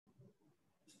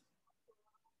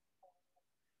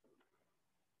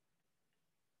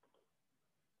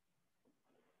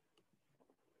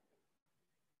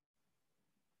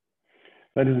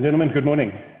Ladies and gentlemen, good morning.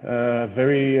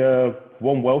 Very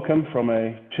warm welcome from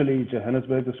a chilly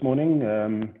Johannesburg this morning.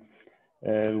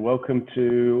 Welcome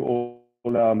to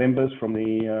all our members from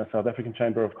the South African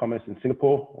Chamber of Commerce in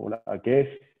Singapore, all our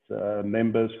guests,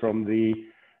 members from the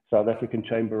South African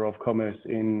Chamber of Commerce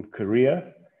in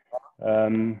Korea,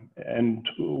 and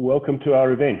welcome to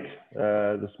our event.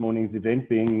 This morning's event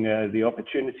being the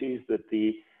opportunities that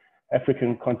the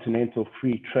African Continental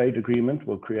Free Trade Agreement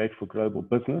will create for global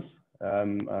business.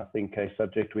 I think a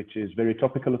subject which is very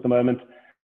topical at the moment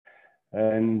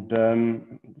and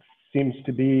seems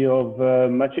to be of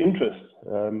much interest.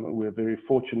 We're very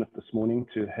fortunate this morning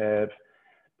to have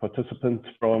participants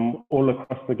from all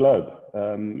across the globe,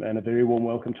 and a very warm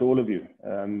welcome to all of you,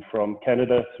 from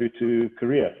Canada through to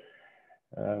Korea.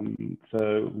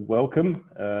 So welcome.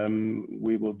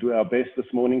 We will do our best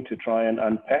this morning to try and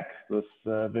unpack this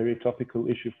very topical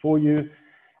issue for you.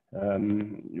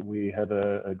 We have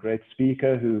a great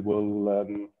speaker who will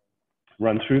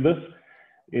run through this.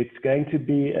 It's going to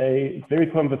be a very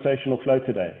conversational flow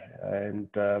today, and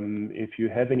if you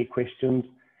have any questions,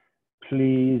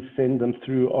 please send them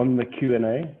through on the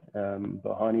Q&A.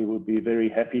 Bohani will be very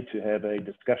happy to have a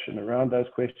discussion around those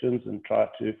questions and try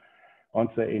to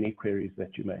answer any queries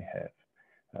that you may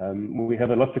have. We have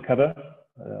a lot to cover,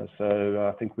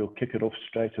 so I think we'll kick it off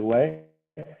straight away.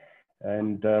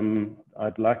 And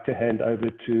I'd like to hand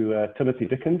over to Timothy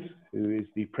Dickens, who is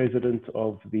the president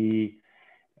of the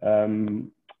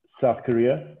South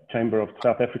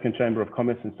African Chamber of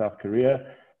Commerce in South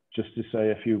Korea, just to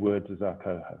say a few words as our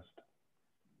co-host.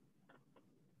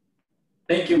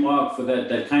 Thank you, Mark, for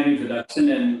that kind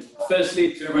introduction. And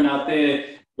firstly, to everyone out there,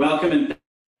 welcome and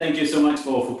thank you so much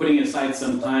for putting aside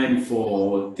some time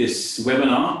for this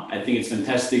webinar. I think it's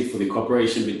fantastic for the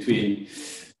cooperation between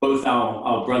both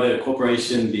our brother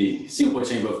corporation, the Singapore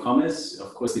Chamber of Commerce,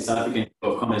 of course, the South African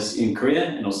Chamber of Commerce in Korea,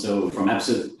 and also from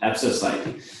Absa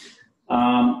side.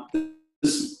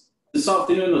 This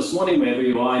afternoon, this morning, wherever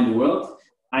you are in the world,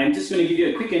 I'm just going to give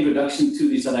you a quick introduction to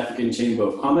the South African Chamber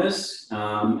of Commerce,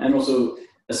 and also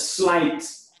a slight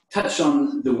touch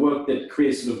on the work that Korea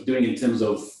is sort of doing in terms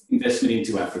of investment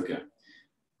into Africa.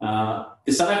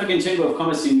 The South African Chamber of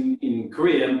Commerce in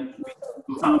Korea,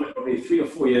 we founded probably 3 or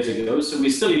 4 years ago, so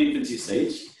we're still in infancy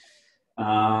stage.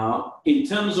 In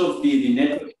terms of the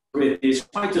network, there's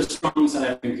quite a strong South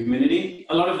African community.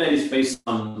 A lot of that is based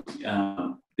on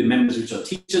the members which are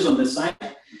teachers on this side.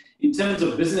 In terms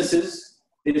of businesses,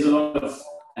 there's a lot of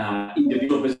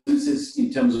individual businesses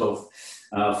in terms of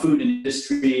food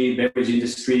industry, beverage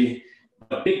industry.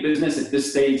 A big business at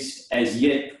this stage, as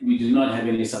yet, we do not have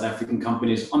any South African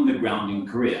companies on the ground in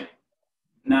Korea.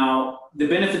 Now, the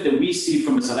benefit that we see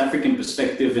from a South African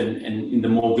perspective and in the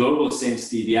more global sense,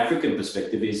 the African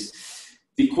perspective, is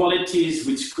the qualities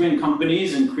which Korean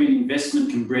companies and Korean investment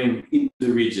can bring into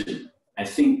the region. I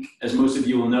think, as most of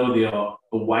you will know, there are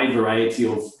a wide variety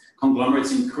of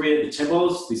conglomerates in Korea, the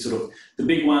chaebols, the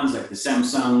big ones like the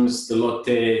Samsungs, the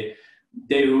Lotte,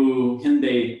 Daewoo,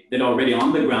 Hyundai, that are already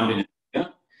on the ground in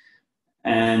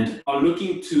and are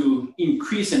looking to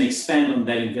increase and expand on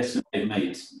that investment they've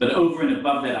made. But over and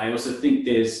above that, I also think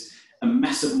there's a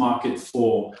massive market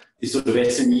for the sort of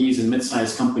SMEs and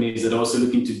mid-sized companies that are also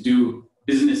looking to do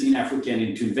business in Africa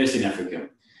and to invest in Africa.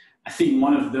 I think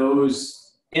one of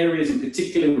those areas in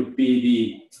particular would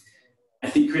be I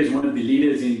think Korea is one of the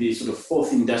leaders in the sort of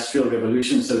fourth industrial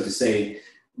revolution, so to say,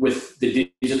 with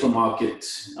the digital market,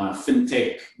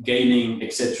 fintech, gaming,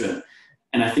 etc.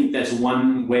 And I think that's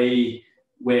one way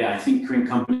where I think Korean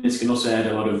companies can also add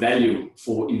a lot of value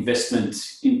for investment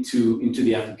into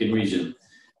the African region.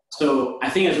 So I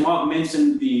think, as Mark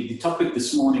mentioned, the topic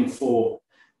this morning for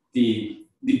the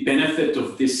benefit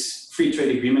of this free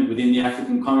trade agreement within the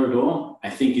African corridor, I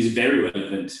think is very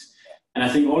relevant. And I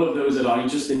think all of those that are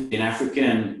interested in Africa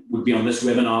and would be on this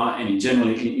webinar and in general,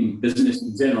 in business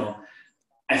in general,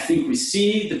 I think we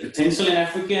see the potential in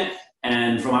Africa.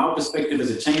 And from our perspective as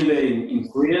a chamber in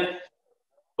Korea,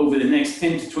 over the next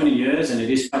 10 to 20 years, and it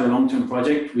is quite a long-term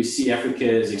project, we see Africa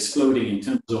is exploding in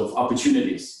terms of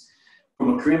opportunities.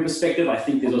 From a Korean perspective, I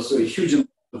think there's also a huge amount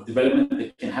of development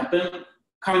that can happen.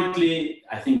 Currently,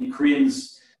 I think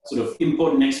Koreans sort of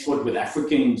import and export with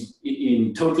Africans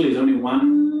in total is only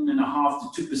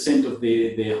 1.5 to 2% of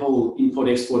the whole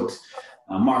import-export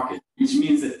market, which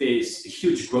means that there's a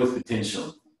huge growth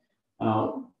potential.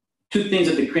 Two things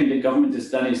that the Korean government has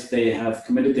done is they have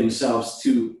committed themselves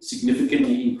to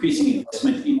significantly increasing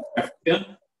investment in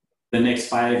Africa the next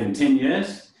 5 and 10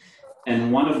 years.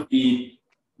 And one of the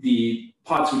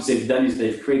parts which they've done is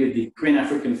they've created the Korean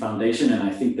African Foundation, and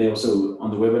I think they're also on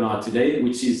the webinar today,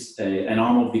 which is an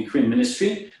arm of the Korean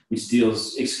ministry, which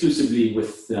deals exclusively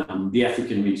with the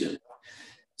African region.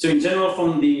 So in general,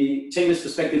 from the Chamber's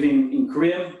perspective in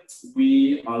Korea,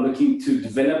 we are looking to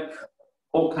develop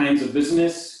all kinds of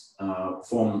business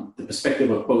from the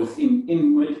perspective of both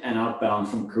inward and outbound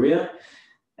from Korea.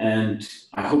 And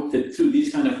I hope that through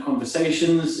these kind of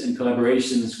conversations and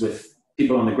collaborations with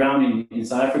people on the ground in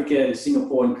South Africa,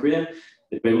 Singapore, and Korea,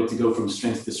 that we're able to go from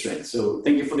strength to strength. So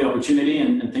thank you for the opportunity,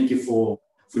 and thank you for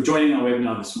joining our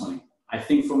webinar this morning. I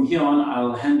think from here on,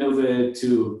 I'll hand over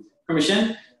to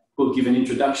Permission, who will give an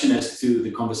introduction as to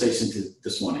the conversation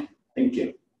this morning. Thank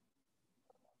you.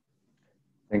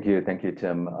 Thank you,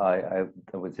 Tim. I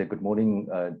would say good morning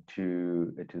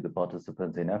to the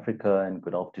participants in Africa, and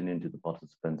good afternoon to the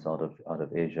participants out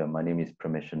of Asia. My name is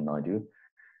Permission Naidu,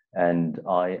 and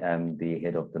I am the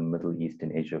head of the Middle East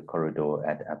and Asia corridor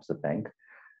at Absa Bank.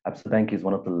 Absa Bank is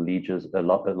one of the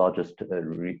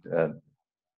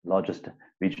largest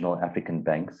regional African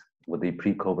banks with a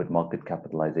pre-COVID market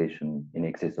capitalization in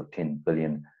excess of $10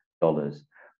 billion.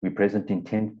 We're present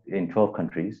in 12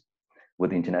 countries,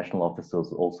 with international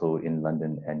offices also in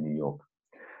London and New York.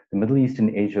 The Middle East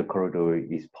and Asia corridor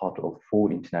is part of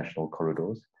 4 international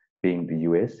corridors, being the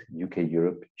US, UK,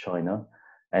 Europe, China,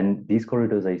 and these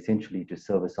corridors are essentially to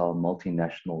service our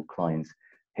multinational clients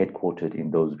headquartered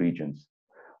in those regions.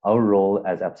 Our role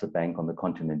as Absa Bank on the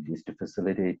continent is to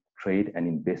facilitate trade and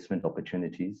investment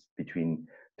opportunities between,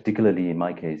 particularly in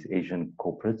my case, Asian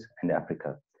corporates and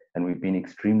Africa, and we've been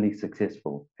extremely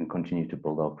successful and continue to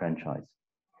build our franchise.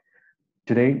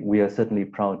 Today, we are certainly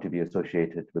proud to be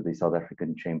associated with the South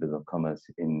African Chambers of Commerce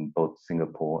in both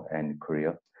Singapore and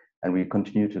Korea, and we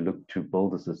continue to look to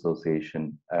build this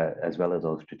association as well as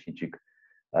our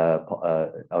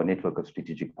network of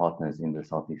strategic partners in the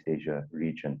Southeast Asia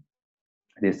region.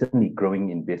 There's certainly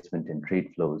growing investment and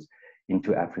trade flows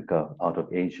into Africa out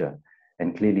of Asia,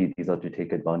 and clearly these are to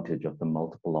take advantage of the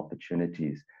multiple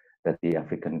opportunities that the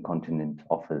African continent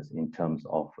offers in terms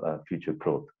of future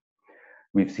growth.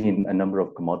 We've seen a number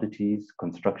of commodities,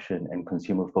 construction, and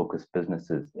consumer-focused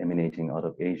businesses emanating out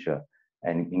of Asia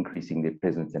and increasing their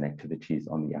presence and activities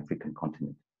on the African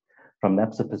continent. From an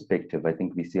Absa perspective, I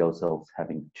think we see ourselves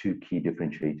having 2 key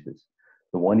differentiators.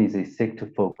 The one is a sector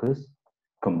focus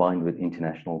combined with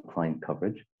international client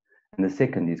coverage, and the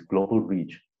second is global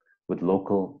reach with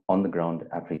local, on-the-ground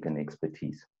African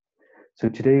expertise. So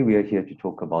today we are here to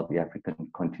talk about the African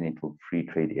Continental Free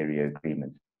Trade Area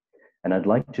Agreement. And I'd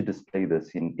like to display this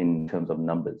in terms of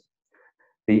numbers.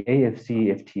 The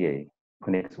AfCFTA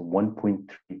connects 1.3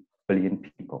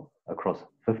 billion people across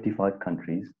 55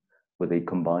 countries with a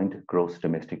combined gross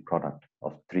domestic product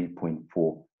of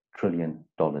 $3.4 trillion.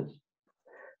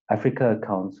 Africa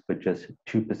accounts for just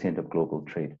 2% of global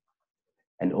trade,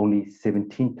 and only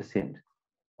 17%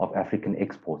 of African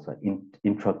exports are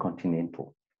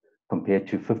intracontinental, compared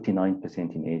to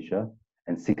 59% in Asia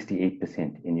and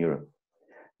 68% in Europe.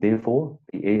 Therefore,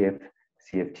 the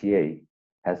AfCFTA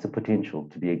has the potential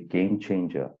to be a game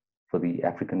changer for the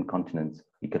African continent's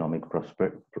economic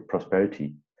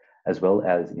prosperity, as well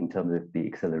as in terms of the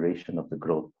acceleration of the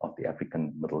growth of the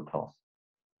African middle class.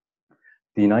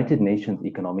 The United Nations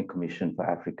Economic Commission for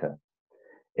Africa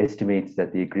estimates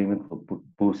that the agreement will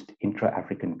boost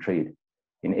intra-African trade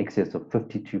in excess of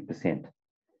 52%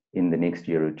 in the next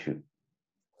year or 2.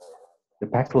 The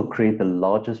pact will create the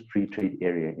largest free trade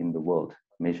area in the world,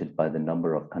 measured by the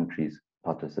number of countries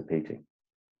participating.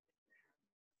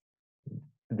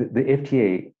 The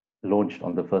FTA launched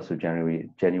on the 1st of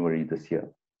January this year,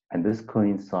 and this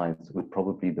coincides with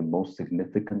probably the most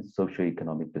significant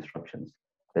socio-economic disruptions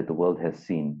that the world has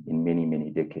seen in many, many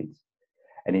decades.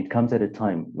 And it comes at a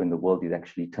time when the world is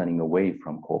actually turning away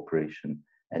from cooperation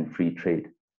and free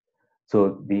trade.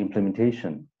 So the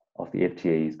implementation of the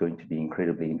FTA is going to be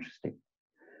incredibly interesting.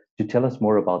 To tell us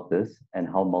more about this and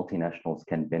how multinationals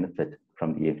can benefit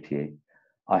from the FTA,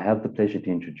 I have the pleasure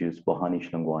to introduce Bohani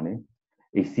Hlungwane,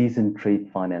 a seasoned trade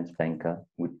finance banker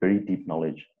with very deep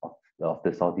knowledge of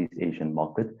the Southeast Asian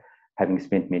market, having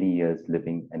spent many years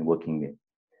living and working there.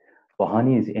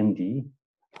 Bohani is MD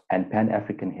and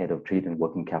Pan-African Head of Trade and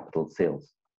Working Capital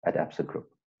Sales at Absa Group.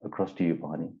 Across to you,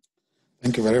 Bohani.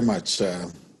 Thank you very much,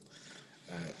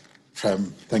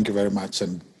 Prem. Thank you very much,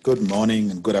 and good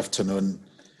morning and good afternoon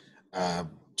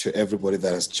to everybody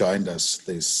that has joined us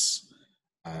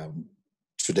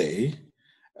today.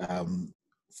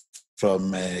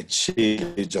 From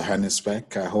Chile,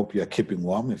 Johannesburg, I hope you are keeping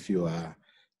warm if you are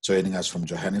joining us from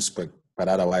Johannesburg, but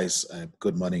otherwise,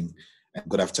 good morning and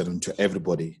good afternoon to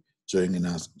everybody joining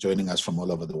us from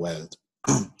all over the world.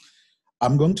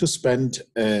 I'm going to spend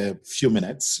a few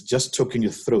minutes just talking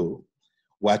you through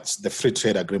what the free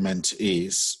trade agreement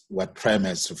is, what Prem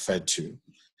has referred to.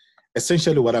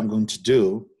 Essentially, what I'm going to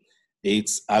do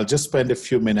is I'll just spend a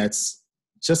few minutes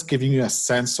just giving you a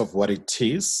sense of what it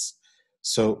is.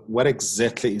 So what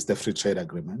exactly is the free trade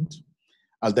agreement?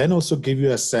 I'll then also give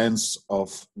you a sense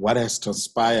of what has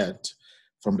transpired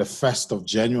from the 1st of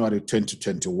January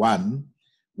 2021,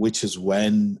 which is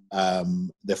when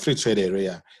the free trade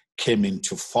area came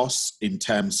into force in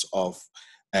terms of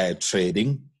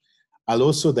trading. I'll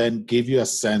also then give you a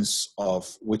sense of,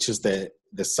 which is the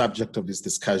subject of this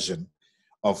discussion,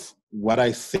 of what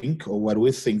I think or what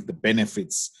we think the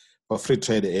benefits for free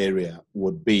trade area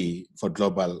would be for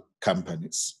global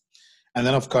companies. And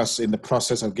then, of course, in the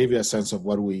process, I'll give you a sense of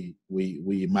what we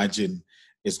imagine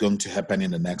is going to happen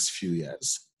in the next few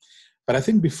years. But I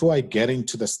think before I get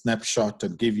into the snapshot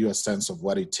and give you a sense of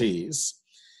what it is,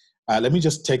 let me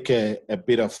just take a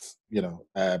bit of,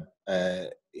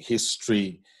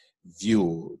 history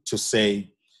view to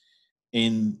say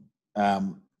in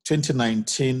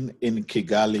 2019 in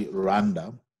Kigali,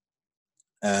 Rwanda,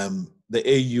 the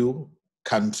AU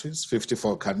countries,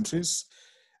 54 countries,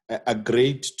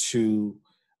 agreed to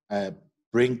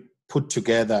put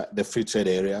together the free trade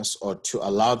areas, or to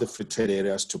allow the free trade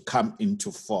areas to come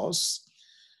into force.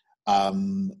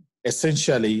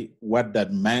 Essentially, what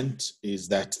that meant is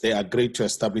that they agreed to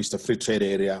establish the free trade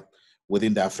area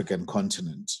within the African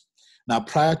continent. Now,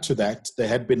 prior to that, there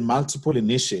had been multiple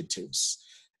initiatives,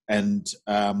 and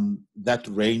that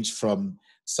ranged from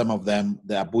some of them,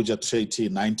 the Abuja Treaty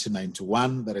in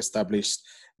 1991 that established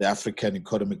the African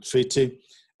Economic Treaty,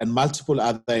 and multiple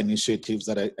other initiatives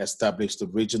that established the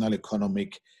regional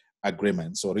economic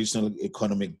agreements or regional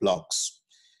economic blocks.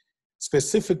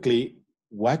 Specifically,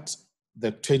 what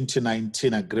the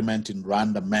 2019 agreement in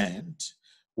Rwanda meant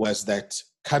was that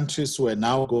countries were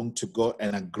now going to go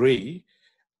and agree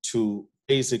to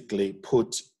basically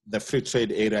put the free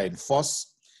trade area in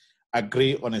force,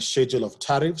 agree on a schedule of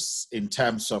tariffs in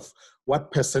terms of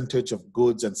what percentage of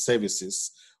goods and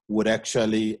services would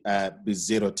actually be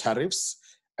zero tariffs,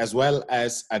 as well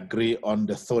as agree on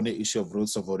the thorny issue of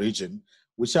rules of origin,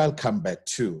 which I'll come back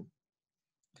to.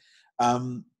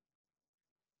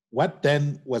 What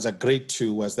then was agreed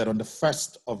to was that on the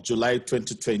 1st of July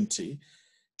 2020,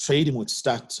 trading would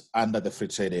start under the free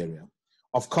trade area.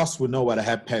 Of course, we know what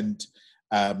happened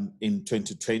in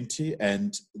 2020,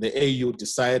 and the AU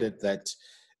decided that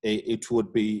it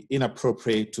would be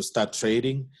inappropriate to start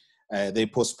trading. They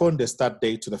postponed the start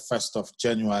date to the 1st of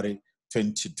January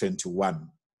 2021.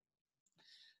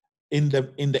 In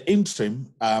the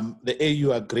interim, the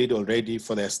AU agreed already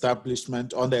for the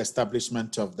establishment of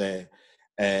the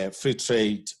Free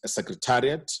Trade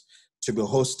Secretariat to be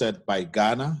hosted by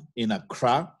Ghana in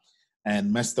Accra,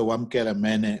 and Mr. Wamkele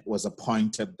Mene was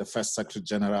appointed the first Secretary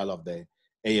General of the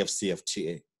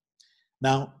AfCFTA.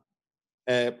 Now,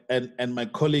 and my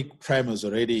colleague Prem has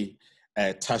already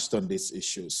touched on this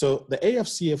issue. So the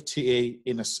AfCFTA,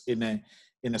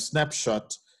 in a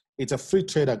snapshot, it's a free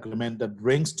trade agreement that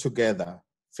brings together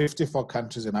 54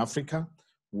 countries in Africa.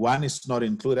 One is not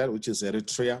included, which is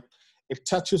Eritrea. It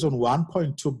touches on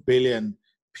 1.2 billion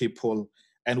people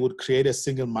and would create a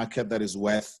single market that is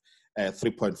worth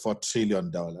 $3.4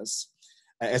 trillion.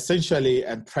 Essentially,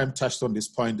 and Prem touched on this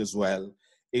point as well,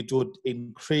 it would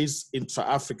increase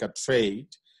intra-Africa trade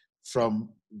from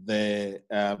the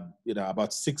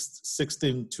about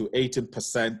 16 to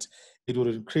 18%. It would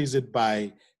increase it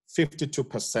by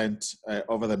 52%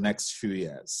 over the next few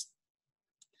years.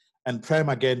 And Prem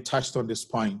again touched on this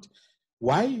point.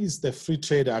 Why is the free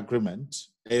trade agreement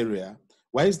area,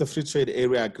 why is the free trade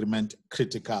area agreement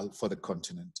critical for the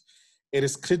continent? It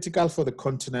is critical for the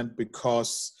continent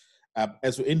because,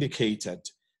 as we indicated,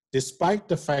 despite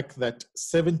the fact that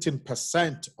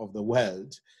 17% of the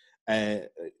world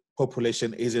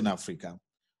population is in Africa,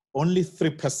 only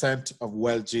 3% of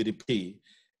world GDP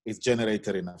is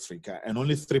generated in Africa, and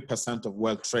only 3% of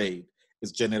world trade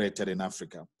is generated in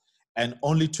Africa, and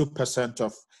only 2%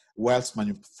 of world's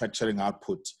manufacturing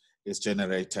output is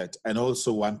generated, and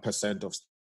also 1% of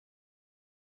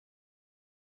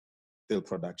steel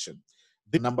production.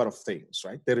 The number of things,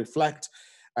 right? They reflect,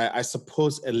 I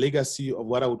suppose, a legacy of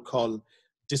what I would call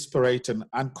disparate and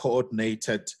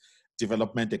uncoordinated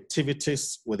development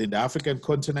activities within the African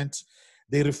continent.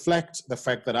 They reflect the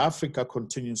fact that Africa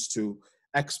continues to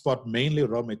export mainly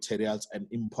raw materials and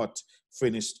import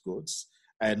finished goods,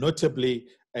 notably,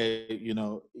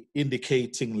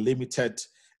 indicating limited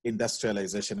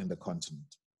industrialization in the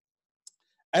continent.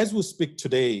 As we speak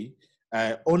today,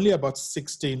 only about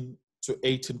 16 to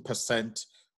 18%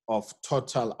 of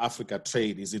total Africa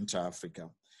trade is intra-Africa.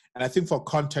 And I think for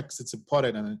context, it's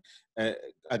important. And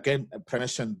again,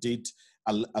 Pranation did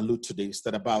allude to this,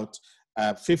 that about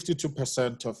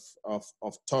 52%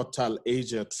 of total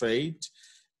Asia trade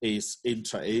is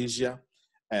intra-Asia.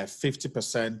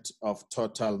 50% of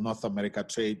total North America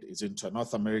trade is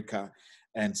intra-North America,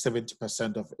 and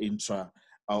 70%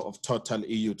 of total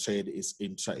EU trade is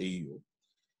intra-EU.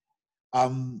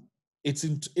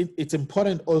 It's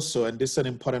important also, and this is an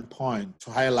important point,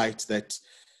 to highlight that,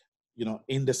 you know,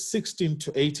 in the 16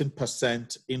 to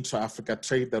 18% intra-Africa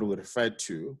trade that we referred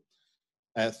to,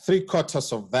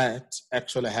 3/4 of that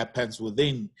actually happens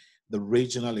within the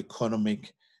regional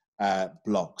economic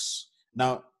blocks.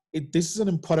 Now, this is an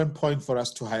important point for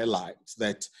us to highlight,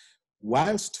 that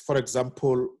whilst, for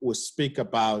example, we speak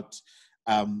about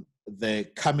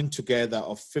the coming together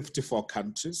of 54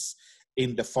 countries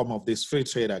in the form of this free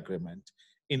trade agreement,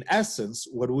 in essence,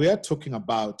 what we are talking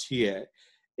about here,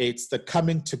 it's the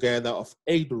coming together of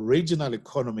 8 regional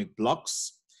economic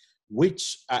blocks,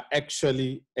 which are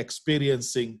actually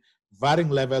experiencing varying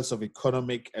levels of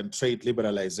economic and trade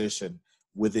liberalization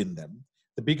within them.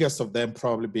 The biggest of them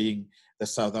probably being the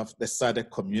SADC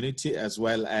community, as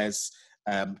well as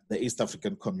the East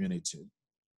African community.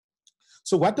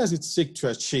 So what does it seek to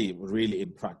achieve really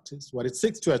in practice? What it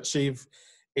seeks to achieve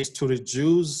is to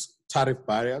reduce tariff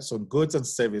barriers on goods and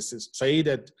services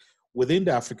traded within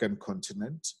the African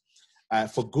continent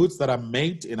for goods that are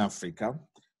made in Africa,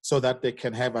 so that they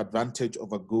can have advantage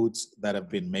over goods that have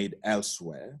been made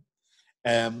elsewhere.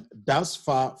 Thus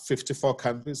far, 54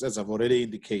 countries, as I've already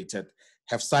indicated,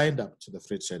 have signed up to the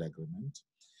free trade agreement.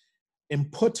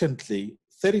 Importantly,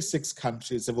 36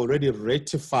 countries have already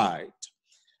ratified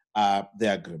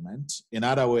the agreement. In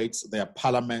other words, their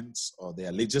parliaments or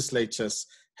their legislatures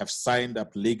have signed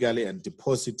up legally and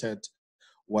deposited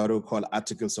what we call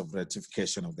articles of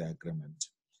ratification of the agreement.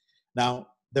 Now,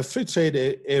 the free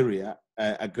trade area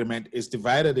agreement is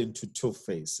divided into 2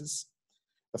 phases.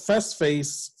 The first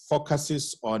phase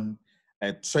focuses on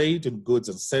trade in goods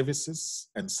and services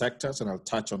and sectors, and I'll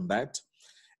touch on that.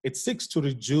 It seeks to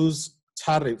reduce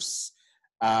tariffs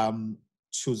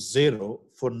to 0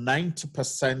 for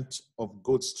 90% of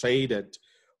goods traded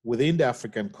within the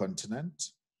African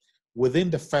continent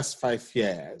within the first 5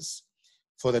 years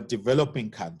for the developing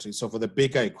countries, or for the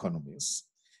bigger economies,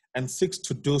 and seeks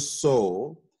to do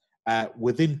so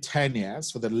within 10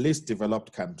 years for the least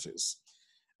developed countries.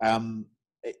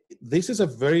 This is a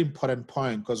very important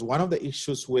point, because one of the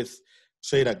issues with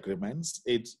trade agreements,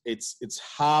 it's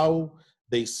how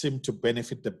they seem to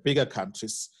benefit the bigger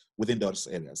countries within those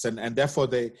areas. And therefore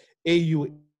the AU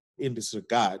in this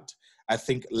regard, I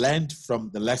think, learned from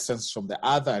the lessons from the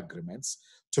other agreements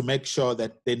to make sure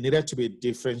that there needed to be a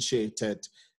differentiated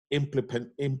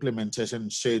implementation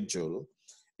schedule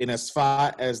in as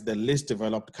far as the least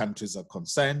developed countries are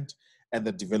concerned and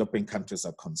the developing countries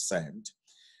are concerned.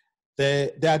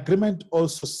 The agreement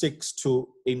also seeks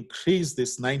to increase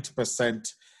this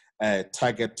 90%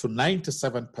 target to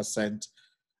 97%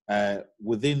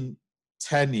 within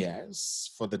 10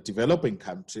 years for the developing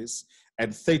countries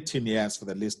and 13 years for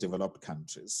the least developed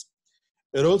countries.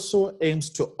 It also aims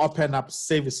to open up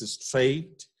services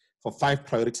trade for 5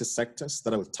 priority sectors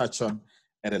that I will touch on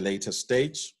at a later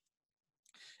stage.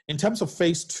 In terms of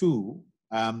phase 2,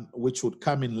 which would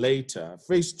come in later,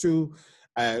 phase 2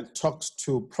 talks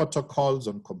to protocols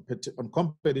on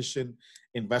competition,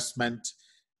 investment,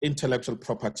 intellectual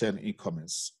property, and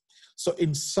e-commerce. So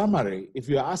in summary, if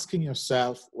you're asking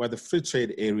yourself where the free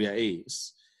trade area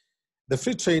is, the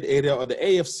free trade area, or the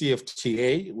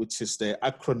AfCFTA, which is the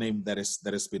acronym that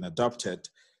has been adopted,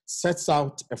 sets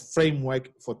out a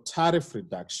framework for tariff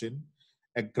reduction,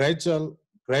 a gradual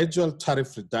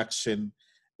tariff reduction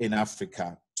in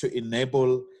Africa to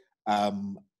enable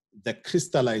the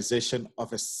crystallization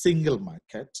of a single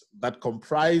market that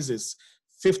comprises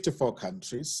 54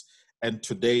 countries and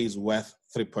today is worth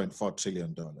 $3.4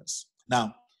 trillion.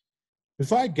 Now,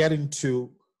 before I get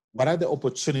into what are the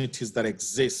opportunities that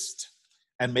exist,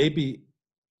 and maybe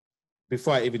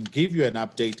before I even give you an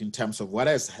update in terms of what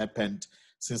has happened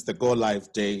since the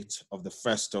go-live date of the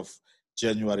 1st of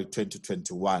January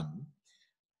 2021,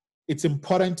 it's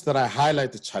important that I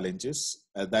highlight the challenges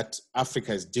that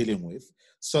Africa is dealing with,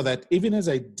 so that even as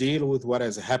I deal with what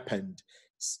has happened,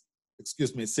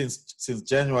 since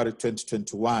January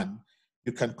 2021,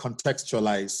 you can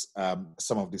contextualize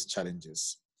some of these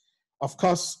challenges. Of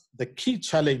course, the key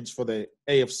challenge for the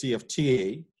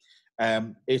AfCFTA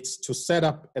is to set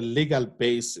up a legal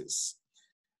basis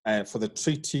for the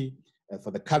treaty,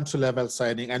 for the country level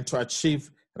signing, and to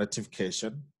achieve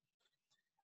ratification.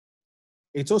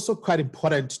 It's also quite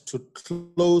important to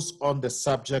close on the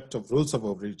subject of rules of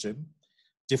origin,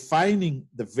 defining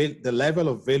the level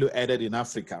of value added in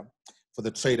Africa for the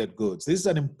traded goods. This is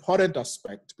an important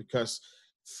aspect because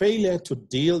failure to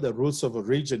deal the rules of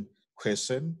origin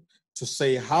question to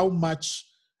say how much,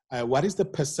 what is the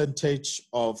percentage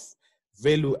of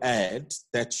value add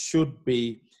that should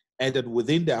be added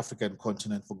within the African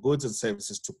continent for goods and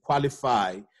services to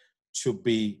qualify to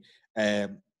be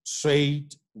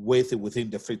trade within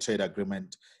the free trade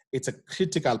agreement. It's a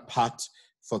critical part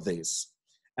for this.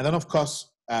 And then, of course,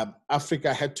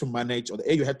 Africa had to manage, or the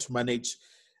AU had to manage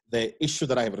the issue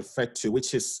that I have referred to,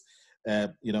 which is,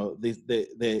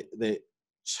 the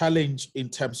challenge in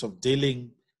terms of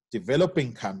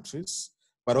developing countries,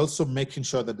 but also making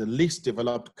sure that the least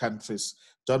developed countries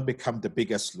don't become the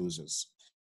biggest losers.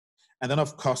 And then,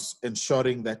 of course,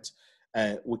 ensuring that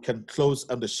we can close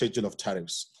on the schedule of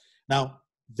tariffs. Now,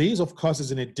 these, of course,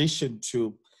 is in addition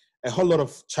to a whole lot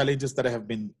of challenges that have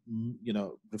been,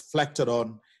 reflected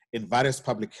on in various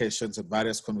publications and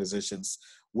various conversations,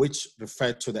 which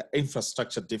refer to the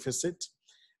infrastructure deficit.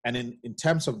 And in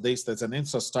terms of this, there's an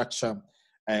infrastructure,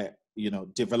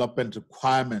 development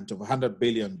requirement of $100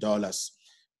 billion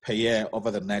per year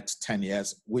over the next 10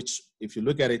 years, which, if you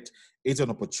look at it, is an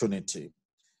opportunity.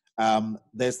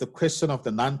 There's the question of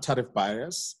the non-tariff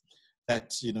barriers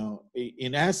that,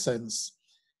 in essence,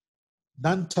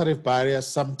 non-tariff barriers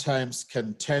sometimes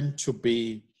can tend to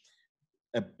be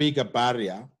a bigger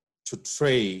barrier to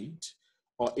trade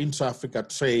or intra-Africa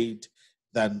trade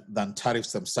than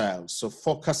tariffs themselves. So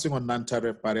focusing on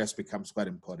non-tariff barriers becomes quite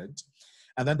important.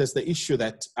 And then there's the issue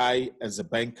that I, as a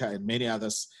banker, and many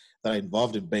others that are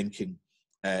involved in banking,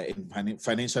 in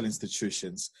financial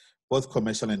institutions, both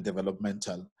commercial and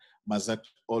developmental, must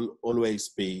always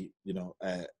be,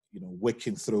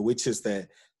 working through, which is the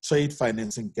trade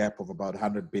financing gap of about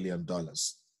 $100 billion.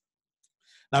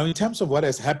 Now, in terms of what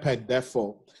has happened,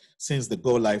 therefore, since the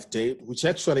go-live date, which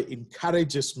actually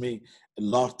encourages me a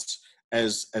lot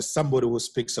as somebody who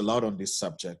speaks a lot on this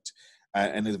subject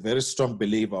and is a very strong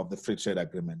believer of the free trade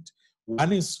agreement.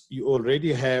 One is you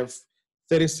already have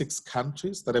 36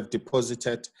 countries that have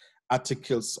deposited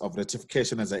articles of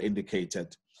ratification, as I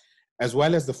indicated, as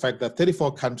well as the fact that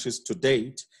 34 countries to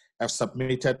date have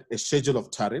submitted a schedule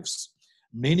of tariffs,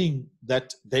 meaning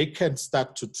that they can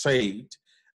start to trade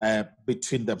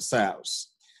between themselves.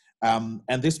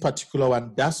 And this particular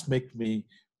one does make me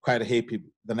quite happy,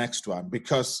 the next one,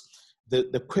 because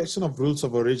the question of rules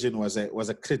of origin was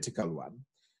a critical one.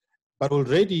 But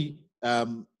already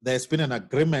there's been an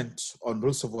agreement on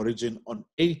rules of origin on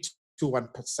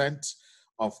 81%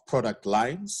 of product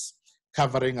lines,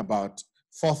 covering about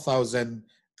 4,000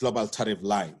 global tariff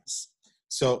lines.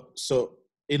 So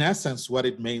in essence, what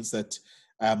it means that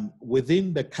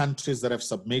within the countries that have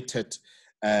submitted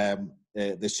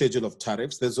the schedule of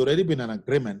tariffs, there's already been an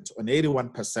agreement on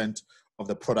 81% of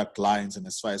the product lines and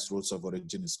as far as rules of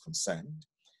origin is concerned.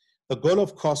 The goal,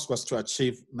 of course, was to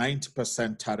achieve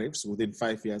 90% tariffs within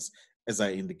 5 years, as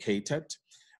I indicated.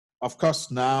 Of course,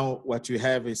 now what you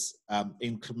have is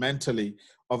incrementally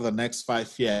over the next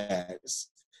 5 years,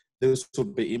 this will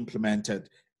be implemented.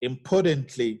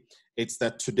 Importantly, it's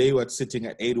that today we're sitting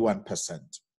at 81%.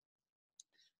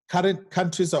 Current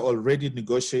countries are already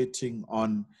negotiating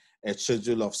on a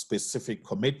schedule of specific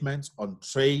commitments on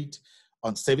trade,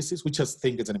 on services, which I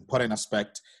think is an important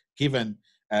aspect given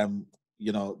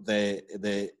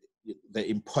the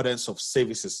importance of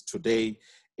services today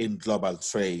in global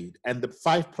trade. And the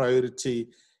 5 priority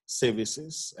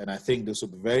services, and I think this will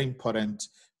be very important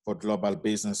for global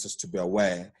businesses to be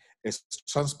aware, is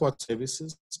transport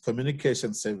services,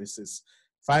 communication services,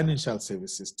 financial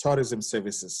services, tourism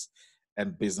services,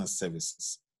 and business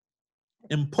services.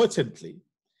 Importantly,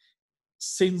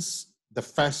 since the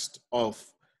 1st of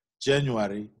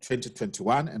January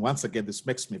 2021, and once again, this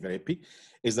makes me very happy,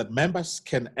 is that members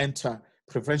can enter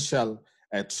preferential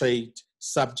trade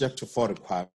subject to 4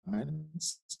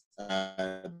 requirements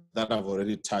that I've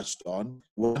already touched on.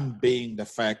 One being the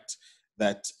fact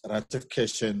that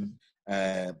ratification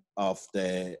of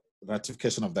the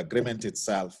agreement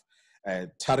itself,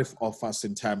 tariff offers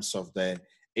in terms of the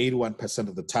 81%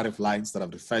 of the tariff lines that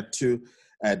I've referred to,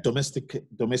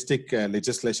 domestic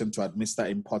legislation to administer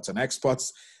imports and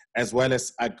exports, as well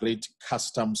as agreed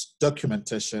customs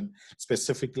documentation,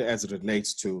 specifically as it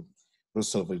relates to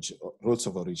rules of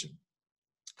origin.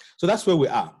 So that's where we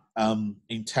are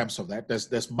in terms of that.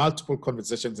 There's multiple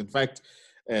conversations. In fact,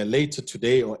 later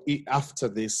today or after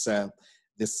this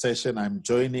session, I'm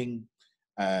joining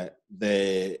the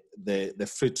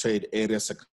Free Trade Area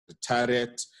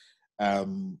Secretariat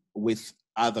with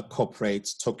other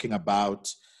corporates talking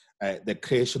about the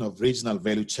creation of regional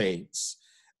value chains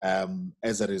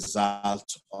as a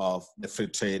result of the free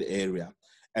trade area,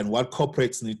 and what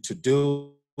corporates need to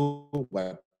do,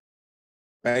 what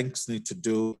banks need to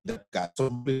do. That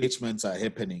some engagements are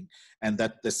happening, and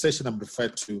that the session I'm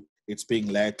referred to, it's being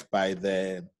led by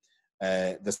the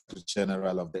Secretary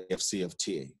General of the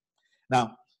AfCFTA.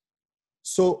 Now,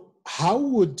 so how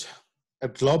would a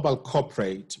global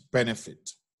corporate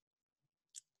benefit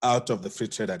out of the free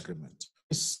trade agreement?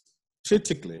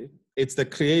 Critically, it's the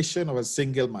creation of a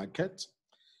single market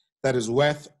that is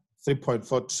worth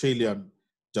 $3.4 trillion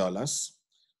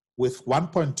with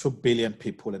 1.2 billion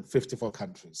people in 54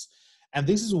 countries. And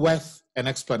this is worth an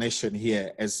explanation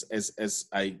here as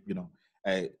I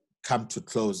come to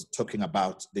close talking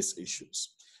about these issues.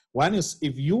 One is,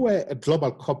 if you were a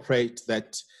global corporate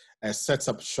that sets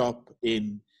up shop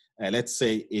in, let's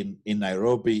say, in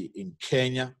Nairobi, in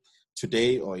Kenya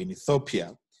today, or in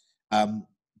Ethiopia,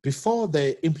 before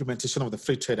the implementation of the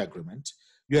free trade agreement,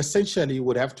 you essentially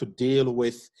would have to deal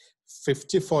with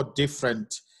 54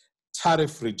 different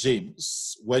tariff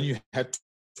regimes when you had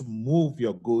to move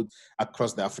your goods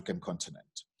across the African continent.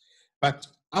 But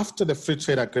after the free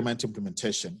trade agreement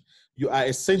implementation, you are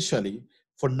essentially,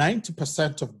 for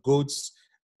 90% of goods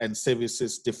and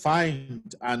services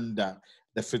defined under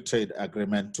the free trade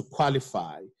agreement to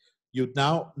qualify, you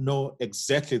now know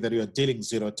exactly that you are dealing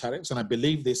zero tariffs. And I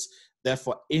believe this,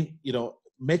 therefore,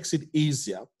 makes it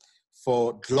easier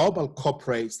for global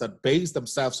corporates that base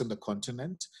themselves in the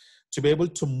continent to be able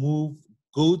to move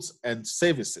goods and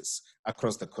services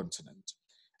across the continent.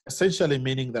 Essentially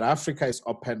meaning that Africa is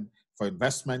open for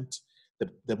investment,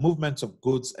 the movement of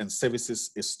goods and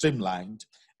services is streamlined,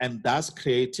 and thus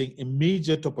creating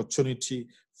immediate opportunity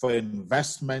for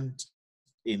investment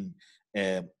in,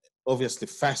 obviously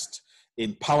first,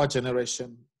 in power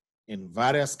generation, in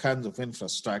various kinds of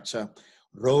infrastructure,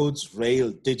 roads,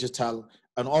 rail, digital,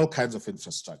 and all kinds of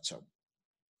infrastructure.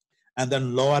 And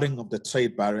then lowering of the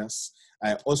trade barriers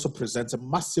also presents a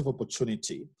massive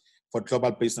opportunity for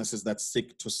global businesses that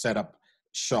seek to set up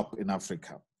shop in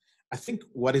Africa. I think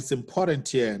what is important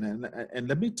here, and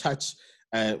let me touch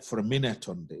for a minute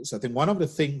on this. I think one of the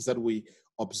things that we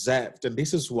observed, and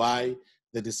this is why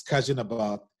the discussion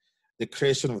about the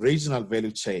creation of regional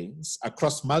value chains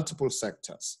across multiple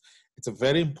sectors, it's a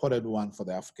very important one for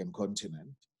the African continent,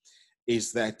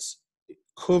 is that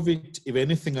COVID, if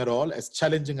anything at all, as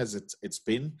challenging as it's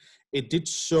been, it did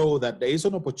show that there is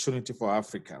an opportunity for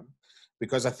Africa,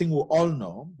 because I think we all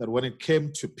know that when it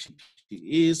came to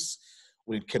PPEs,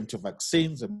 when it came to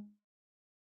vaccines, and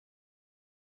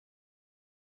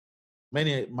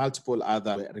multiple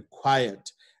other required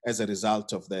as a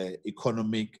result of the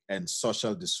economic and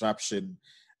social disruption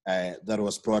that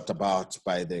was brought about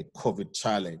by the COVID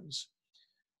challenge,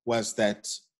 was that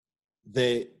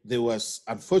there was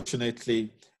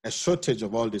unfortunately a shortage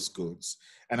of all these goods.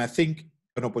 And I think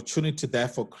an opportunity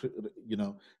therefore,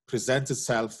 presents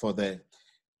itself for the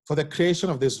creation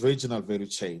of these regional value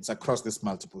chains across these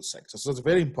multiple sectors. So it's a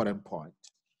very important point.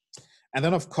 And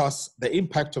then of course, the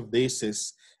impact of this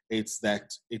is, it's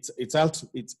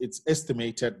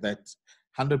estimated that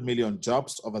 100 million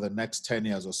jobs over the next 10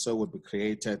 years or so would be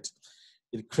created.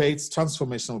 It creates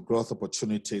transformational growth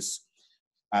opportunities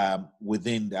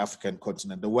within the African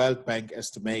continent. The World Bank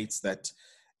estimates that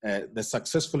the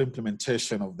successful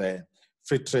implementation of the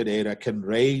free trade area can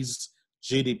raise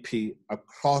GDP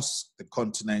across the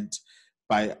continent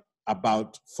by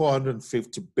about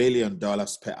 $450 billion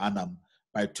per annum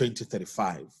by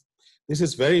 2035. This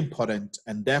is very important,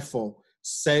 and therefore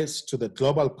says to the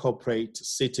global corporate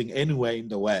sitting anywhere in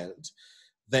the world,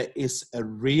 there is a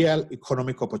real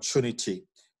economic opportunity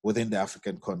within the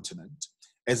African continent.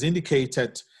 As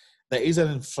indicated, there is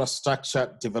an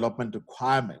infrastructure development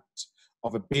requirement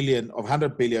of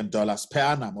 $100 billion per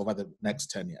annum over the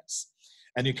next 10 years.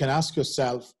 And you can ask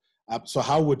yourself, so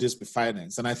how would this be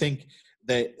financed? And I think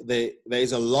there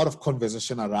is a lot of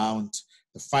conversation around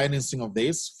the financing of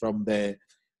this from the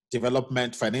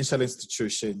development financial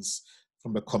institutions,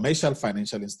 from the commercial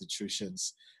financial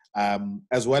institutions,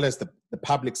 as well as the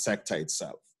public sector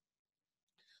itself.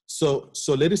 So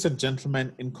ladies and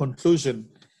gentlemen, in conclusion,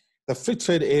 the free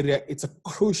trade area, it's a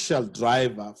crucial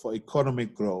driver for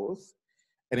economic growth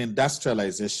and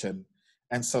industrialization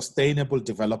and sustainable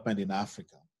development in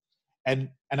Africa. And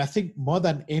I think more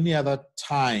than any other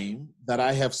time that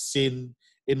I have seen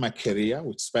in my career,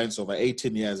 which spans over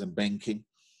 18 years in banking,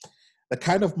 the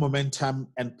kind of momentum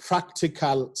and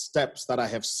practical steps that I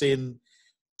have seen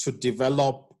to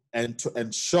develop and to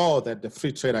ensure that the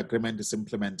free trade agreement is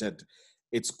implemented,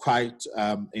 it's quite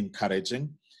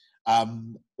encouraging.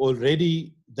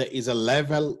 Already there is a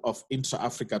level of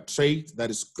intra-Africa trade that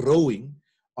is growing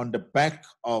on the back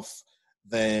of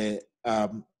the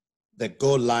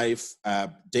go live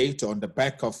date, on the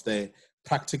back of the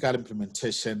practical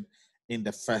implementation in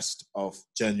the 1st of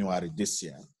January this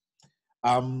year.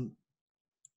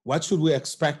 What should we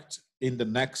expect in the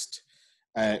next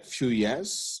few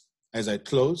years as I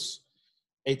close?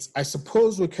 I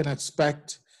suppose we can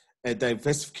expect a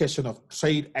diversification of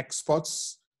trade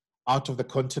exports out of the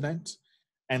continent.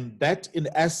 And that, in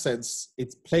essence,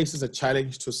 it places a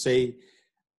challenge to say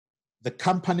the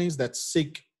companies that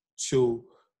seek to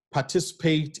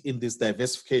participate in this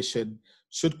diversification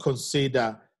should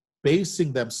consider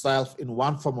basing themselves in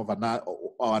one form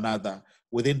or another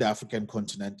within the African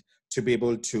continent to be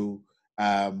able to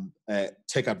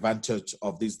take advantage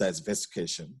of this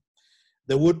diversification.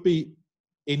 There would be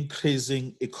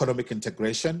increasing economic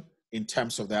integration in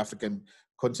terms of the African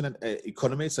continent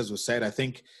economies. As we said, I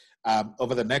think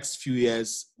over the next few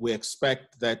years, we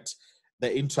expect that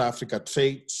the intra-Africa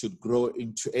trade should grow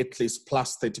into at least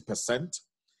plus 30%.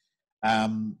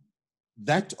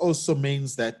 That also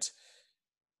means that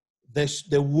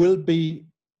there will be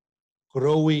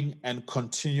growing and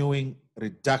continuing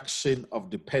reduction of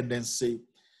dependency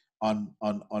on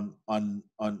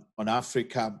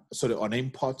Africa, on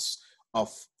imports of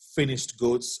finished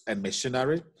goods and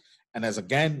machinery. And as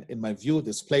again, in my view,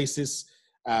 this places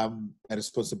a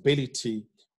responsibility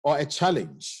or a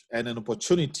challenge and an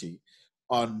opportunity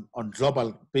on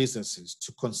global businesses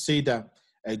to consider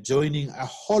joining a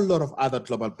whole lot of other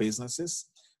global businesses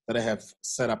that have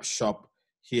set up shop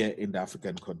here in the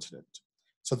African continent.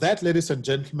 So that, ladies and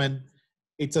gentlemen,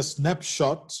 it's a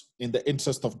snapshot in the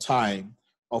interest of time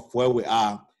of where we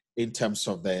are in terms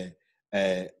of the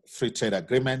free trade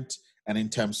agreement and in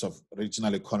terms of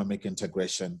regional economic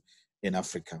integration in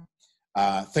Africa.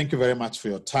 Thank you very much for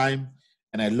your time,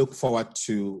 and I look forward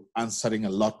to answering a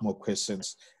lot more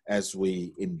questions as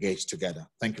we engage together.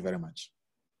 Thank you very much.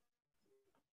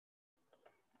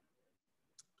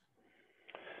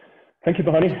 Thank you,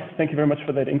 Bohani. Thank you very much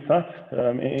for that insight.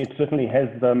 It certainly has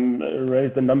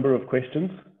raised a number of questions,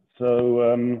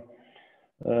 so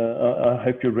I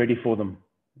hope you're ready for them.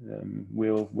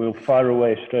 We'll fire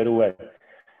away straight away.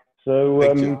 So,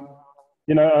 I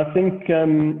think,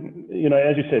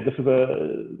 as you said, this is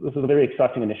a very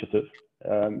exciting initiative.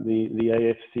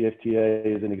 The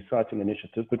AfCFTA is an exciting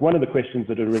initiative, but one of the questions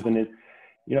that have arisen is,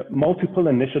 multiple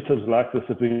initiatives like this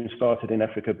have been started in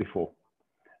Africa before.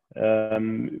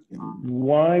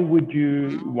 Why would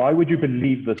you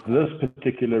believe that this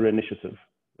particular initiative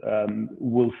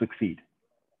will succeed?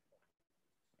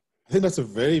 I think that's a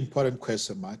very important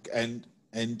question, Mark, and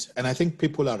I think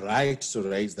people are right to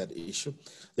raise that issue.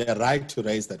 They are right to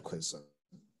raise that question.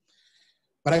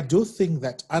 But I do think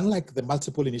that unlike the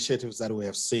multiple initiatives that we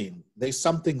have seen, there's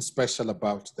something special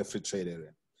about the free trade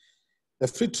area. The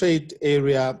free trade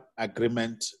area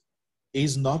agreement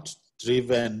is not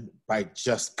driven by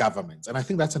just governments. And I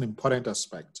think that's an important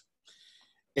aspect.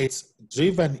 It's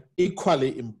driven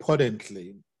equally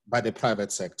importantly by the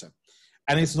private sector.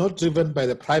 And it's not driven by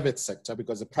the private sector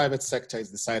because the private sector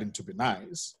is deciding to be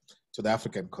nice to the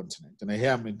African continent. And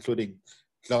here I'm including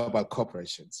global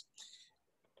corporations.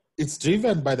 It's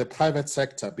driven by the private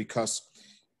sector because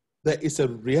there is a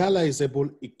realizable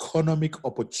economic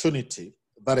opportunity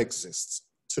that exists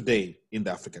today in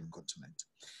the African continent.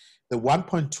 The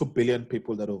 1.2 billion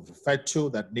people that we've referred to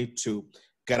that need to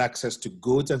get access to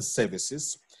goods and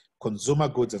services, consumer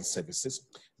goods and services,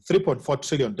 $3.4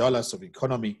 trillion of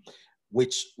economy,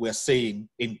 which we're saying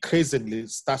increasingly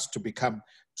starts to become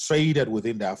traded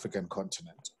within the African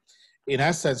continent. In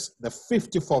essence, the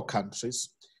 54 countries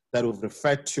that we've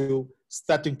referred to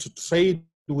starting to trade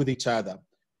with each other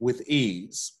with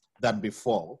ease than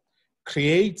before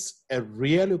creates a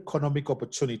real economic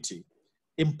opportunity.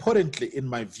 Importantly, in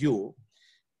my view,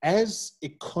 as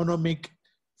economic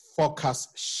focus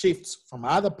shifts from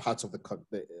other parts of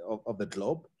the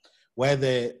globe, where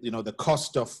the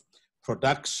cost of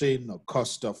production or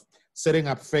cost of setting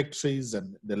up factories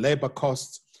and the labor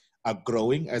costs are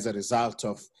growing as a result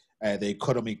of the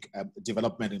economic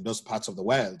development in those parts of the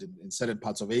world, in certain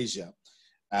parts of Asia,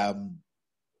 and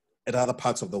other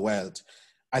parts of the world.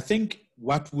 I think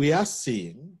what we are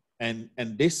seeing, and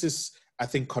this is, I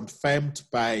think, confirmed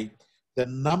by the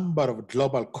number of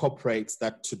global corporates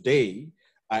that today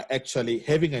are actually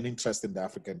having an interest in the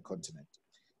African continent,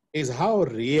 is how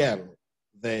real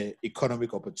the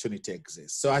economic opportunity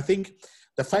exists. So I think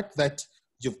the fact that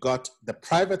you've got the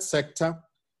private sector,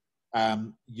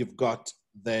 you've got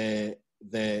the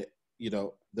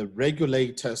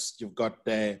regulators, you've got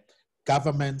the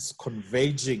governments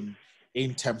converging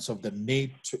in terms of the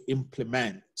need to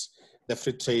implement the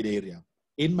free trade area.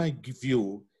 In my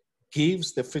view,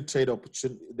 gives the free trade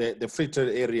opportunity, the free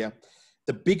trade area,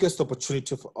 the biggest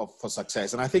opportunity for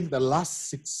success. And I think the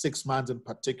last six months in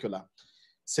particular,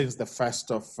 since the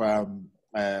 1st of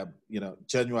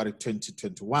January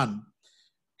 2021,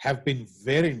 have been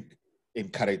very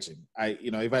encouraging.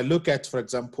 If I look at, for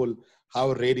example,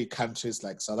 how ready countries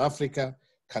like South Africa,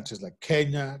 countries like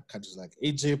Kenya, countries like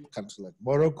Egypt, countries like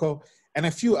Morocco, and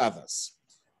a few others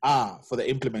are for the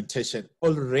implementation,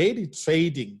 already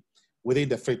trading within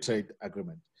the free trade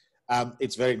agreement.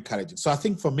 It's very encouraging. So I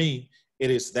think for me, it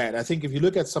is that. I think if you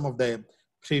look at some of the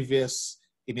previous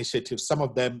initiatives, some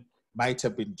of them might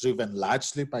have been driven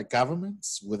largely by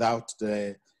governments without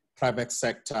the private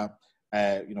sector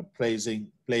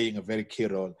playing a very key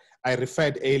role. I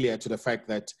referred earlier to the fact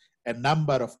that a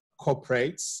number of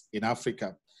corporates in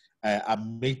Africa are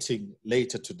meeting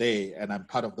later today, and I'm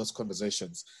part of those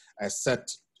conversations set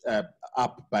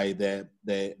up by the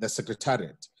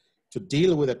Secretariat to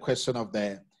deal with the question of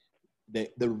the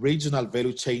regional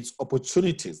value chains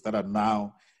opportunities that are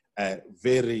now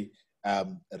very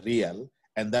real,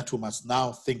 and that we must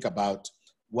now think about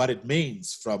what it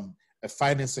means from a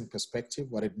financing perspective,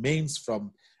 what it means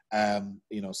from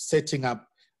setting up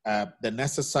the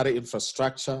necessary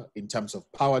infrastructure in terms of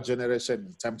power generation,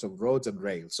 in terms of roads and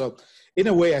rail. So in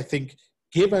a way, I think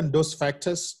given those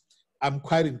factors, I'm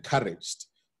quite encouraged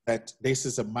that this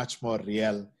is a much more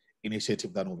real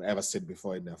initiative than we've ever seen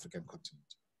before in the African continent.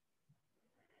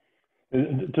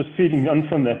 Just feeding on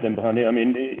from that then, Bohani, I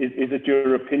mean, is it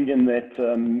your opinion that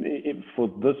for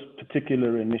this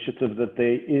particular initiative that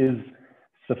there is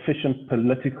sufficient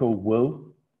political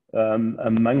will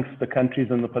amongst the countries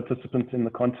and the participants in the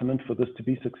continent for this to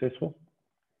be successful?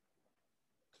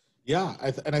 Yeah,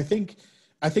 I think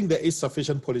there is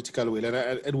sufficient political will,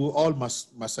 and we all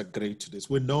must agree to this.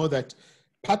 We know that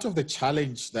part of the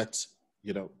challenge that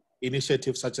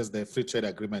initiatives such as the Free Trade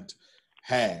Agreement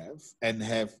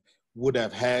would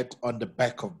have had on the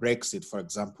back of Brexit, for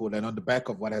example, and on the back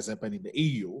of what has happened in the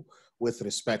EU with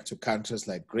respect to countries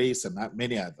like Greece and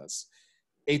many others.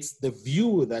 It's the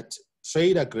view that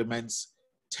trade agreements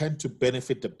tend to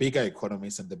benefit the bigger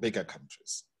economies and the bigger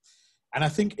countries. And I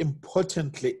think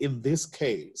importantly in this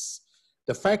case,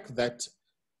 the fact that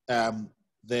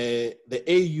the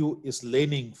AU is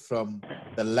learning from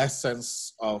the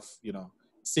lessons of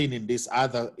seen in these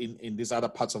other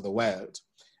parts of the world,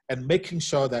 and making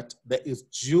sure that there is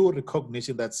due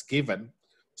recognition that's given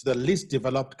to the least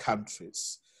developed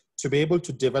countries to be able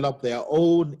to develop their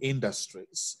own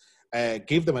industries,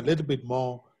 give them a little bit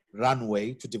more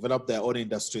runway to develop their own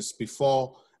industries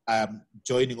before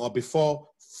joining or before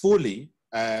fully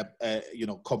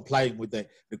complying with the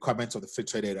requirements of the free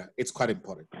trade area. It's quite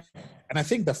important. And I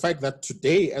think the fact that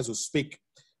today, as we speak,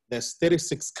 there's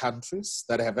 36 countries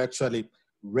that have actually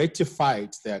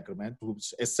ratified the agreement,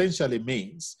 which essentially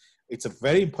means, it's a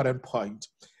very important point,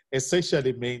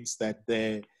 essentially means that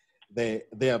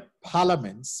their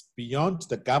parliaments beyond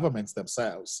the governments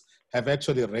themselves have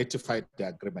actually ratified the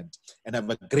agreement and have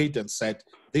agreed and said,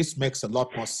 this makes a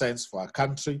lot more sense for our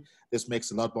country, this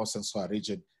makes a lot more sense for our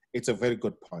region. It's a very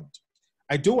good point.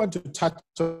 I do want to touch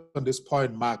on this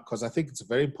point, Mark, because I think it's a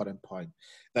very important point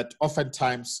that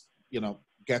oftentimes,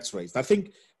 gets raised. I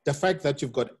think the fact that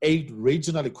you've got 8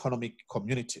 regional economic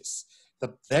communities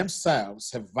that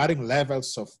themselves have varying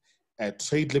levels of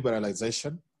trade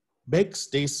liberalization makes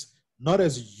this not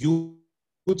as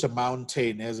huge a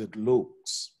mountain as it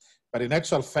looks. But in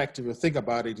actual fact, if you think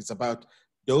about it, it's about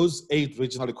those 8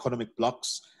 regional economic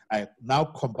blocks now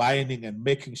combining and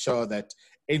making sure that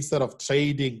instead of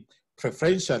trading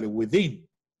preferentially within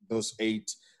those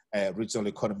 8 regional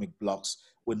economic blocks,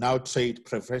 we now trade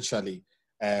preferentially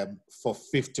for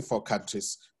 54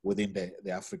 countries within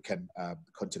the African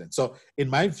continent. So in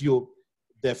my view,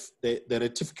 the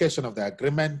ratification of the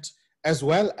agreement, as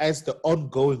well as the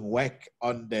ongoing work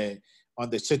on the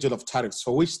schedule of tariffs,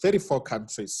 for which 34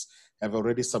 countries have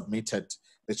already submitted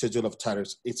the schedule of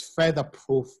tariffs, it's further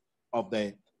proof of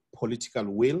the political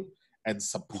will and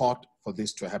support for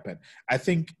this to happen. I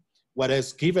think what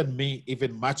has given me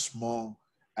even much more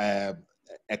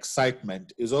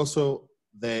excitement is also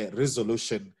the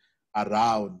resolution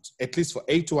around, at least for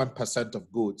 81%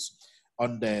 of goods,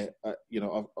 on the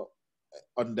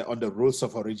rules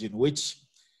of origin, which,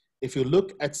 if you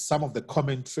look at some of the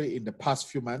commentary in the past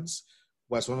few months,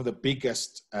 was one of the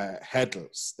biggest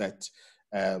hurdles that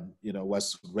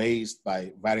was raised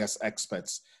by various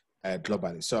experts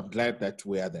globally. So I'm glad that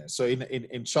we are there. So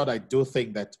in short, I do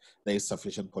think that there is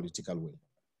sufficient political will.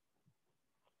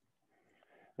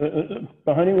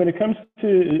 Bohani, when it comes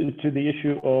to the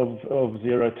issue of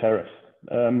zero tariffs,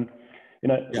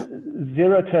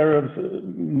 zero tariffs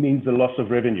means the loss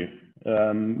of revenue.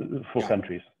 for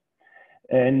countries.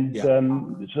 And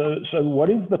so what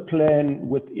is the plan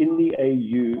within the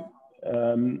AU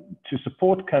to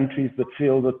support countries that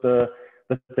feel that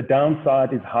the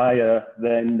downside is higher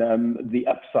than the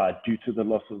upside due to the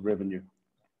loss of revenue?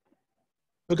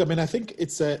 Look, I mean, I think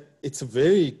it's a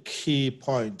very key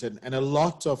point, and a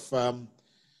lot of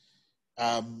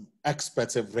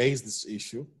experts have raised this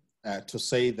issue to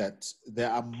say that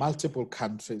there are multiple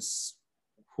countries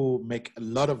who make a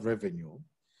lot of revenue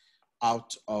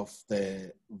out of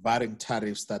the varying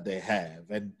tariffs that they have,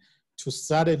 and to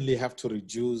suddenly have to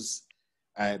reduce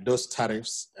those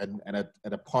tariffs and at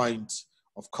a point,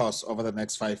 of course, over the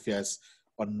next 5 years,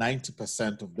 on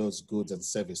 90% of those goods and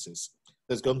services,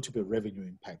 there's going to be a revenue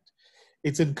impact.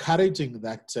 It's encouraging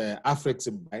that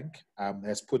AfCFTA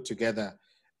has put together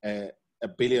a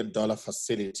 $1 billion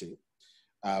facility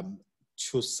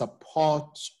to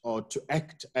support or to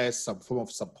act as some form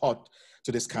of support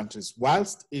to these countries.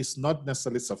 Whilst it's not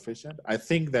necessarily sufficient, I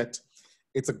think that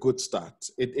it's a good start.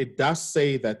 It does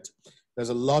say that there's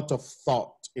a lot of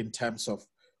thought in terms of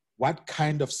what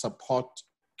kind of support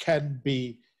can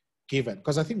be given.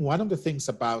 Because I think one of the things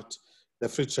about the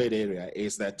free trade area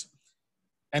is that,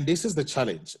 and this is the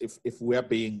challenge, if we're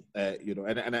being,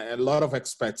 and a lot of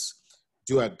experts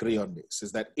do agree on this,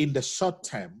 is that in the short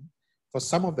term, for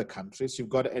some of the countries, you've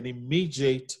got an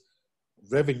immediate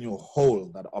revenue hole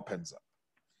that opens up.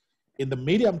 In the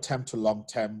medium term to long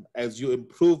term, as you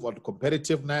improve on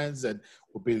competitiveness and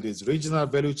we build these regional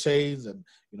value chains and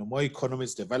more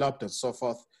economies developed and so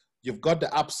forth, you've got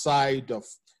the upside of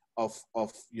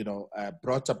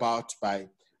brought about by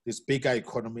these bigger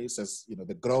economies, as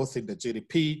the growth in the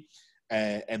GDP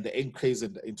and the increase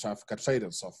in the intra-Africa trade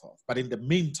and so forth. But in the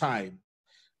meantime,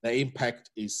 the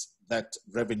impact is that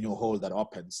revenue hole that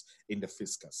opens in the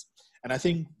fiscus. And I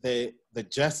think the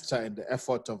gesture and the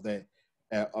effort of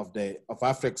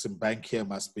AfCFTA here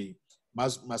must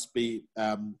be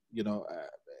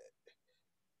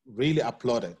really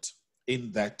applauded,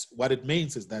 in that what it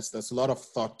means is that there's a lot of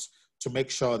thought to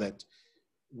make sure that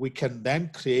we can then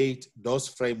create those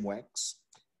frameworks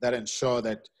that ensure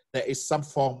that there is some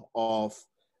form of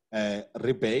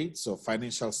rebates or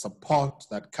financial support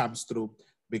that comes through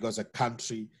because a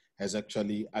country has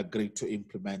actually agreed to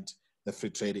implement the free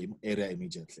trade area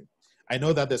immediately. I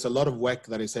know that there's a lot of work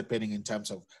that is happening in terms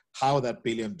of how that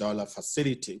 $1 billion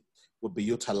facility would be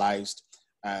utilized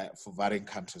for varying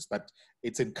countries, but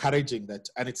it's encouraging that,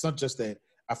 and it's not just the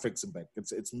AfCFTA,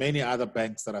 it's many other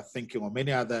banks that are thinking, or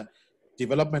many other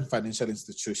development financial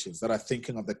institutions that are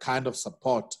thinking of the kind of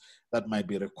support that might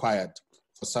be required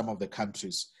for some of the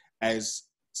countries as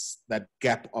that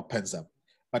gap opens up.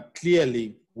 But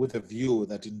clearly with a view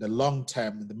that in the long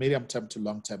term, in the medium term to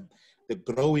long term, the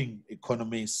growing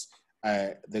economies,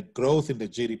 the growth in the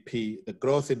GDP, the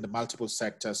growth in the multiple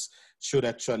sectors should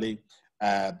actually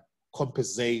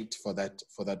compensate for that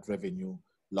revenue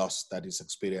loss that is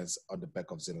experienced on the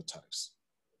back of zero tariffs.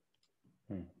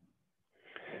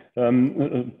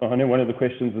 Bohani, one of the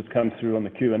questions that's come through on the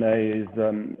Q&A is,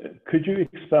 could you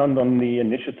expound on the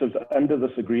initiatives under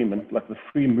this agreement, like the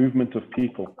free movement of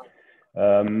people?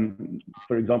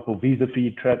 For example,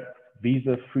 visa-free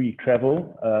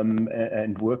travel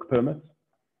and work permits?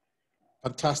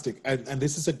 Fantastic. And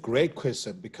this is a great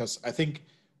question, because I think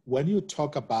when you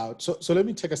talk about, so let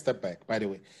me take a step back, by the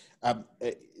way.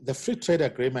 The free trade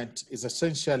agreement is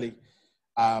essentially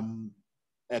a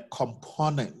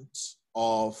component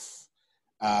of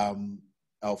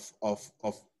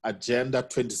Agenda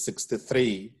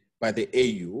 2063 by the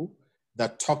AU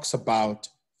that talks about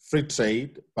free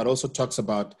trade, but also talks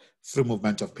about free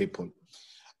movement of people.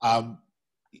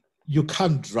 You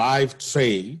can't drive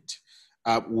trade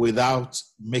without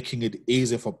making it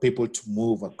easy for people to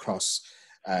move across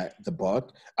the board,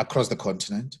 across the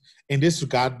continent. In this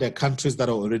regard, there are countries that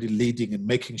are already leading and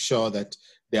making sure that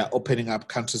they are opening up,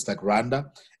 countries like Rwanda,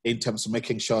 in terms of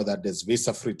making sure that there's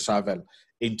visa-free travel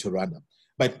into Rwanda.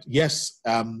 But yes,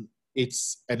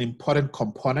 it's an important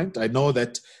component. I know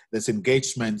that there's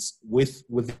engagements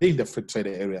within the free trade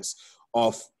areas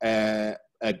of a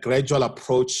gradual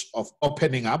approach of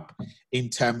opening up in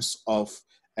terms of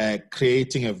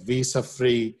creating a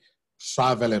visa-free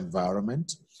travel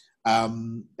environment.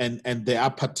 And there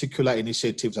are particular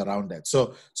initiatives around that.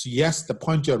 So yes, the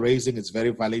point you're raising is very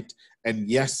valid. And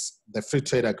yes, the free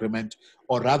trade agreement,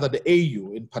 or rather the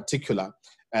AU in particular,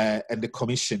 and the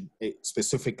Commission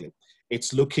specifically,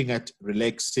 it's looking at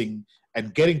relaxing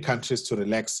and getting countries to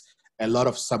relax a lot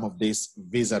of some of these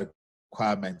visa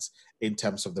requirements in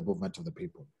terms of the movement of the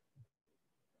people.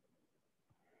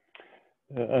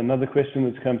 Another question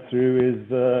that's come through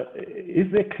is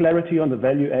there clarity on the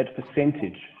value add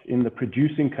percentage in the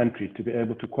producing country to be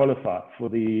able to qualify for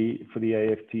the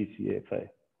AfCFTA?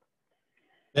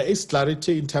 There is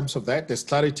clarity in terms of that. There's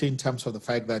clarity in terms of the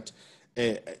fact that,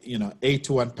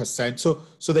 81%.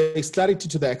 So there is clarity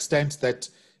to the extent that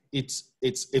it's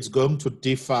going to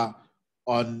differ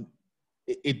on,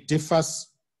 it differs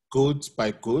goods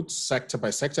by goods, sector by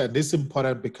sector. And this is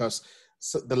important because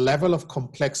the level of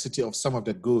complexity of some of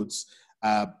the goods,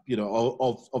 of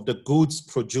the goods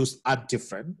produced are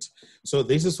different. So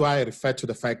this is why I refer to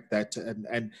the fact that,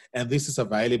 and this is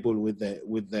available with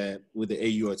the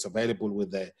AU. It's available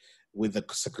with the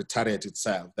Secretariat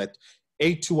itself, that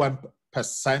 81%.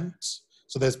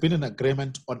 So there's been an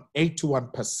agreement on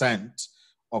 81%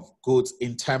 of goods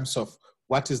in terms of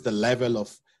what is the level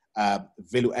of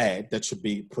value add that should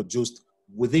be produced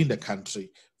within the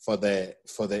country for the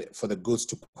goods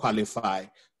to qualify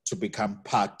to become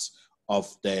part of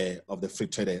the free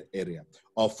trade area,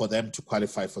 or for them to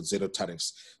qualify for zero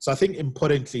tariffs. So I think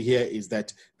importantly here is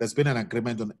that there's been an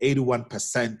agreement on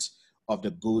 81% of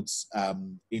the goods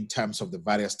in terms of the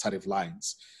various tariff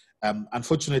lines.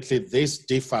 Unfortunately, this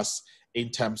differs in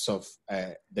terms of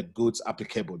the goods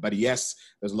applicable. But yes,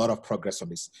 there's a lot of progress on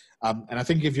this. And I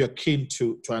think if you're keen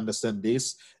to understand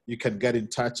this, you can get in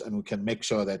touch and we can make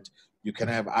sure that you can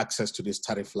have access to these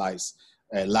tariff lines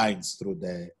through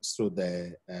the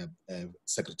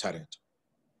Secretariat.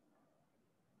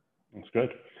 That's great.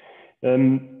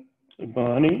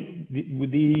 Bohani,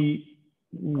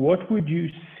 what would you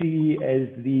see as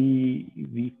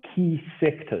the key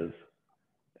sectors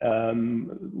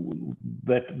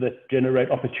that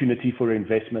generate opportunity for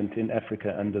investment in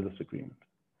Africa under this agreement?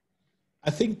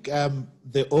 I think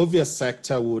the obvious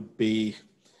sector would be,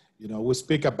 we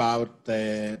speak about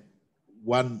the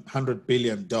 $100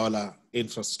 billion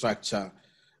infrastructure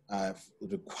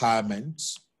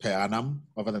requirements per annum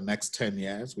over the next 10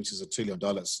 years, which is $1 trillion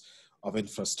of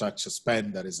infrastructure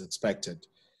spend that is expected.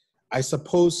 I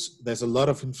suppose there's a lot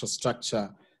of infrastructure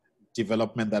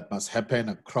development that must happen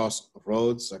across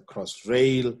roads, across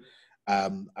rail,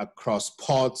 across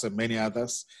ports and many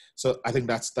others. So I think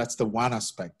that's the one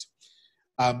aspect.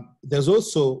 There's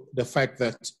also the fact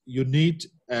that you need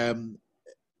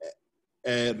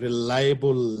a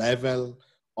reliable level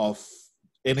of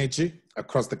energy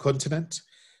across the continent.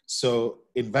 So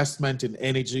investment in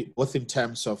energy, both in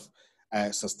terms of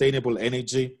sustainable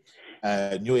energy,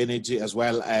 new energy, as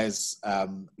well as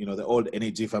the old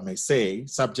energy, if I may say,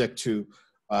 subject to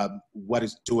what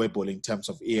is doable in terms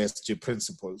of ESG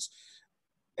principles.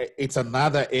 It's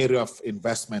another area of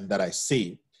investment that I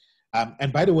see.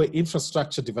 And by the way,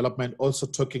 infrastructure development, also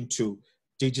talking to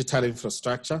digital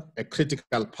infrastructure, a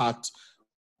critical part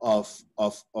of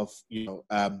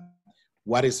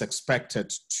what is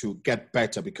expected to get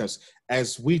better, because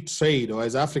as we trade, or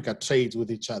as Africa trades with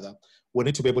each other, we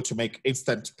need to be able to make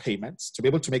instant payments. To be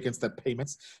able to make instant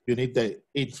payments, you need the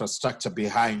infrastructure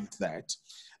behind that.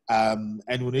 And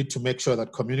we need to make sure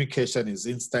that communication is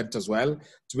instant as well.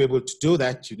 To be able to do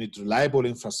that, you need reliable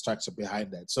infrastructure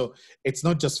behind that. So it's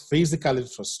not just physical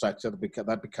infrastructure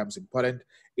that becomes important,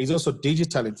 it's also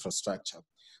digital infrastructure.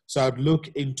 So I'd look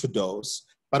into those.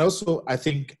 But also, I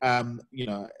think,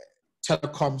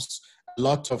 telecoms, a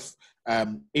lot of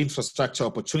infrastructure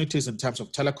opportunities in terms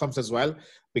of telecoms as well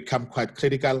become quite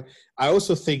critical. I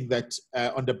also think that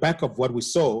on the back of what we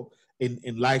saw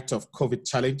in light of COVID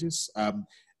challenges,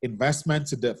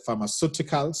 investments in the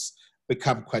pharmaceuticals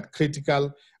become quite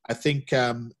critical. I think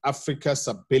Africa's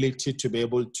ability to be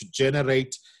able to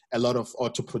generate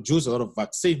to produce a lot of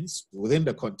vaccines within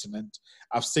the continent.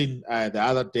 I've seen the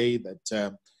other day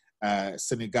that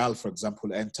Senegal, for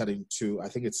example, entered into an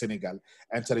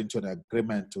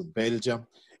agreement with Belgium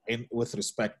with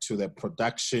respect to the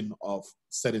production of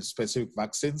certain specific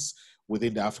vaccines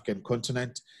within the African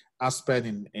continent.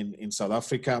 Aspen in South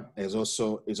Africa is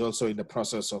also in the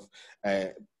process of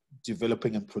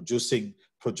developing and producing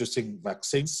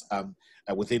vaccines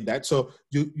within that. So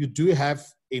you do have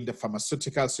in the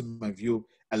pharmaceuticals, in my view,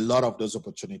 a lot of those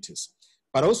opportunities.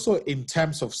 But also in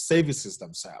terms of services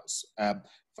themselves,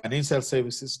 financial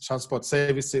services, transport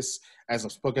services, as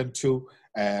I've spoken to,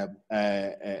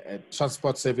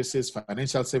 transport services,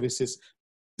 financial services,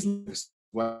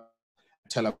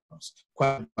 telecoms,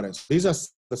 quite important. These are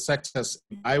the sectors.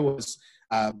 If I was,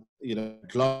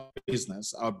 global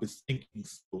business, I would be thinking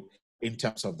through in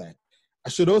terms of that. I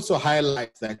should also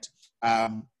highlight that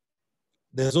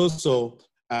there's also,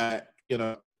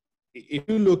 if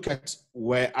you look at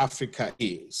where Africa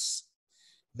is,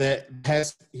 there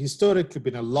has historically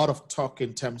been a lot of talk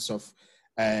in terms of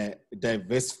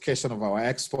diversification of our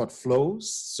export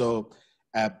flows. So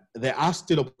there are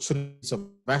still opportunities of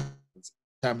investment in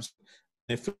terms of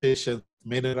beneficial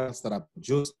minerals that are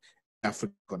produced in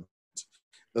Africa.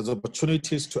 There's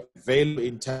opportunities to avail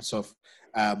in terms of,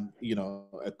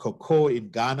 cocoa in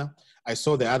Ghana. I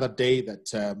saw the other day that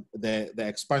the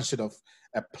expansion of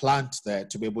a plant there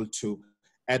to be able to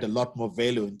add a lot more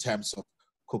value in terms of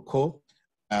cocoa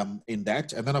in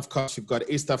that. And then, of course, you've got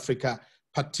East Africa,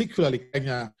 particularly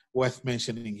Kenya, worth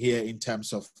mentioning here in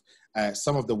terms of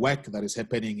some of the work that is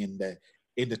happening in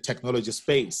the technology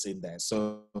space in there.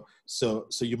 So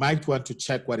you might want to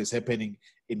check what is happening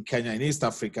in Kenya and East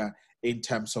Africa in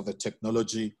terms of the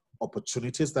technology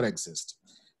opportunities that exist.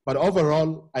 But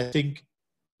overall, I think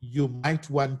you might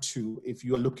want to, if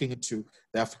you are looking into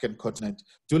the African continent,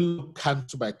 do look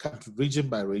country by country, region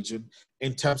by region,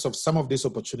 in terms of some of these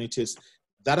opportunities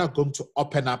that are going to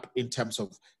open up in terms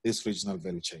of these regional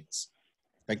value chains.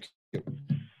 Thank you.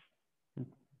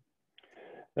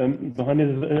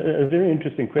 Bohani, there's a very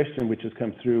interesting question which has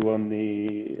come through on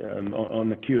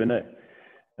the Q&A.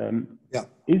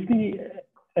 Is the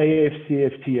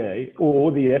AfCFTA or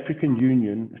the African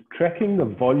Union tracking the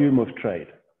volume of trade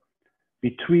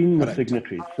between the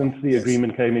signatories since the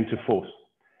agreement came into force?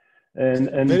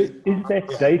 And is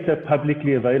that data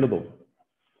publicly available?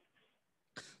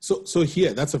 So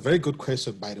here, that's a very good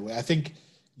question, by the way. I think,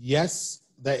 yes,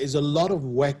 there is a lot of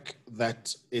work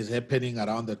that is happening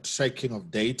around the tracking of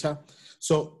data.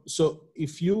 So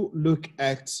if you look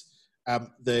at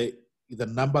the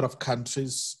number of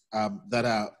countries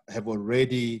that have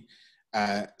already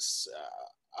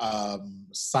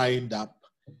signed up,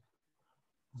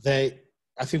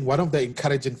 I think one of the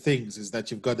encouraging things is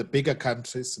that you've got the bigger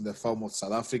countries in the form of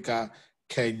South Africa,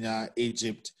 Kenya,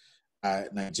 Egypt,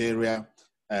 Nigeria,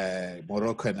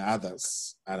 Morocco and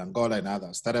others, and Angola and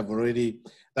others that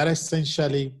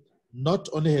essentially not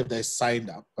only have they signed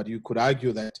up, but you could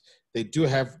argue that they do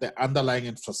have the underlying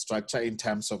infrastructure in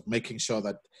terms of making sure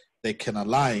that they can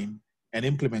align an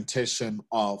implementation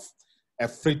of a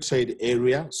free trade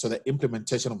area, so the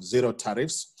implementation of zero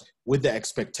tariffs with the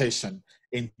expectation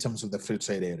in terms of the free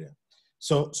trade area.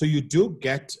 So you do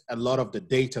get a lot of the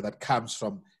data that comes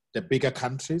from the bigger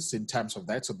countries in terms of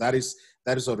that. So that is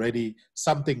already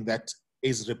something that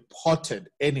is reported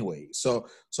anyway. So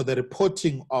the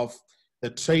reporting of the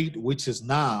trade, which is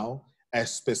now a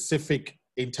specific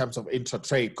in terms of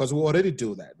intra-trade, because we already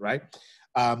do that, right?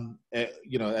 And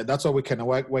that's why we can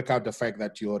work out the fact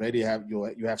that you already have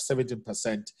you have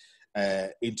 17%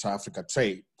 intra-Africa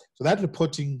trade. So that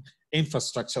reporting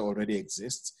infrastructure already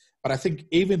exists. But I think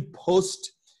even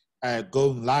post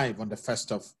going live on the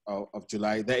 1st of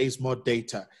July, there is more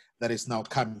data that is now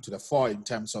coming to the fore in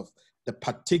terms of the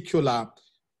particular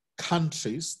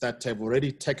countries that have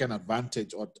already taken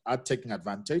advantage or are taking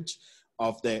advantage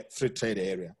of the free trade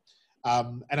area.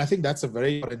 And I think that's a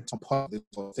very important part of this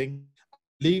whole thing. I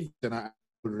believe that I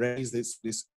will raise this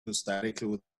directly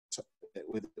with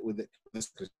the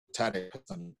secretary,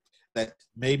 that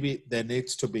maybe there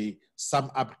needs to be some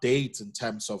updates in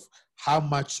terms of how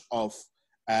much of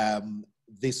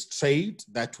this trade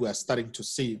that we are starting to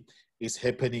see is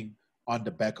happening on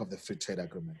the back of the free trade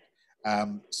agreement.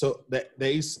 So there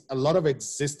is a lot of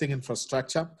existing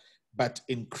infrastructure, but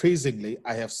increasingly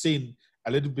I have seen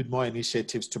a little bit more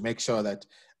initiatives to make sure that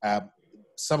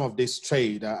some of this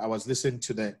trade, I was listening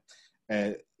to the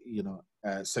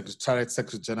Secretary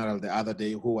General the other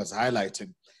day who was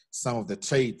highlighting some of the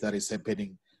trade that is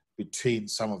happening between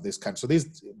some of these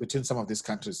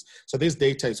countries. So this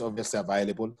data is obviously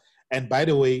available. And by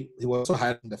the way, he was also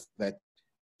highlighting that,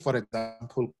 for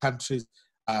example, countries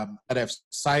that have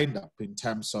signed up in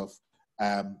terms of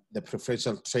the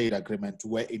preferential trade agreement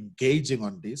were engaging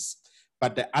on this,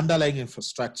 but the underlying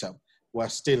infrastructure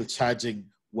was still charging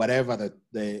whatever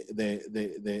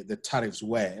the tariffs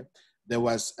were. There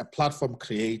was a platform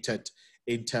created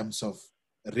in terms of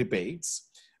rebates.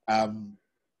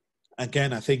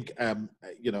 Again, I think,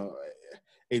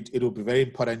 it will be very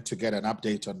important to get an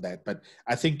update on that. But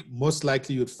I think most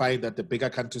likely you'd find that the bigger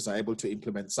countries are able to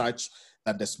implement such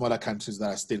than the smaller countries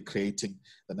that are still creating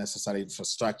the necessary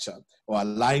infrastructure or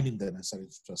aligning the necessary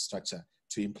infrastructure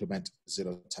to implement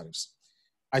zero tariffs.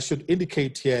 I should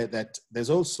indicate here that there's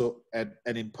also an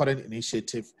important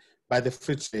initiative by the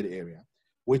free trade area,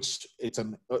 which it's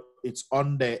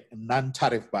on the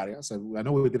non-tariff barriers. I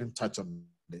know we didn't touch on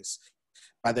this,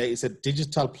 but there is a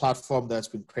digital platform that's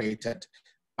been created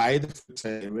by the free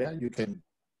trade area. You can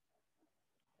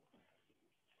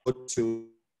go to,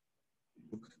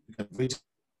 you can reach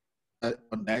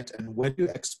on that, and when you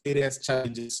experience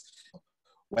challenges,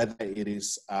 whether it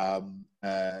is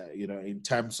in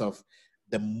terms of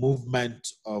the movement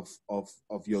of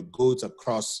your goods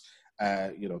across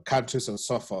countries and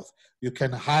so forth, you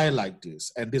can highlight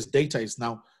this. And this data is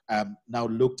now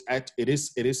looked at. It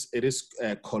is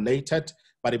collated,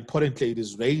 but importantly, it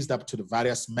is raised up to the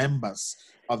various members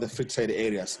of the free trade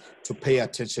areas to pay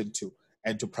attention to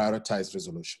and to prioritize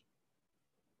resolution.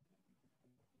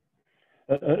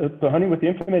 Bohani, with the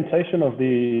implementation of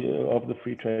the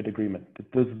free trade agreement,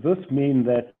 does this mean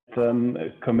that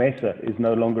COMESA is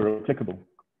no longer applicable?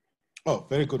 Oh,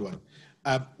 very good one.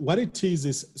 What it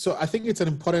is, so I think it's an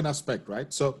important aspect,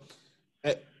 right? So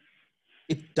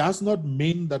it does not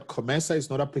mean that COMESA is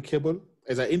not applicable.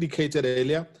 As I indicated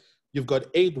earlier, you've got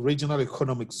 8 regional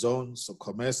economic zones, so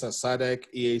COMESA, SADC,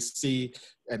 EAC,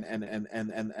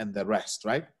 and the rest,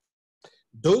 right?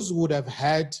 Those would have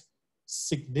had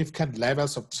significant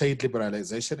levels of trade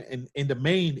liberalization. In the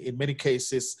main, in many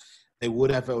cases, they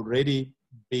would have already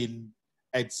been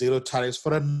at zero tariffs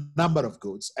for a number of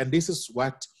goods. And this is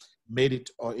what made it,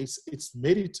 or it's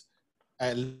made it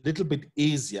a little bit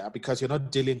easier, because you're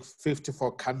not dealing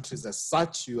 54 countries as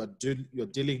such. You're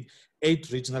dealing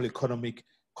 8 regional economic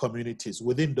communities,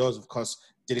 within those, of course,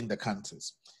 dealing the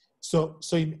countries. So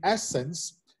in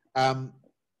essence, the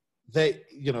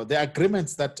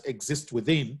agreements that exist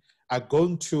within are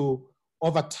going to,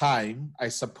 over time, I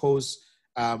suppose,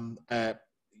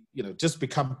 just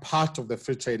become part of the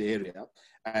free trade area.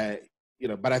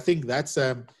 But I think that's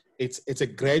it's a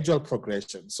gradual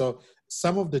progression. So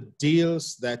some of the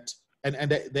deals that,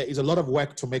 and there is a lot of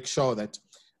work to make sure that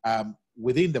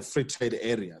within the free trade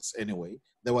areas, anyway,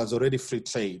 there was already free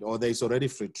trade, or there's already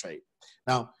free trade.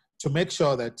 Now, to make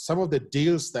sure that some of the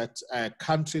deals that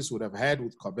countries would have had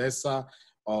with COMESA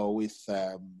or with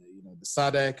the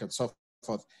SADC and so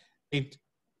forth, it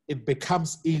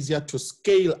becomes easier to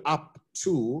scale up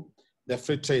to the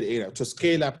free trade area, to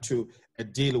scale up to a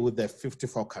deal with the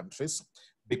 54 countries,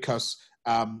 because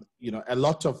a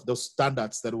lot of those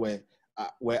standards that were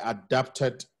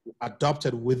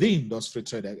adopted within those free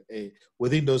trade,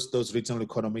 within those regional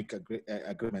economic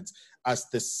agreements, as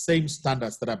the same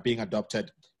standards that are being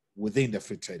adopted within the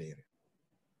free trade area.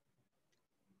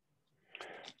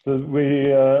 So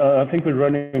I think we're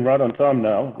running right on time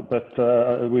now, but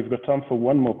we've got time for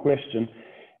one more question.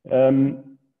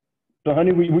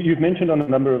 Bohani, you've mentioned on a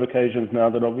number of occasions now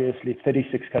that obviously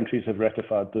 36 countries have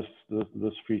ratified this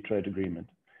free trade agreement.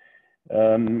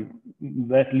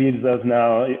 That leaves us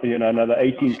now, another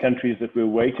 18 countries that we're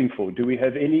waiting for. Do we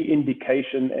have any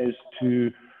indication as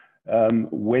to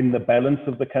when the balance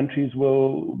of the countries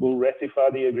will ratify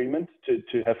the agreement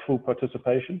to have full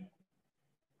participation?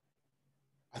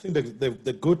 I think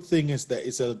the good thing is there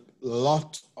is a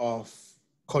lot of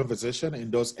conversation in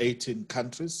those 18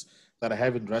 countries that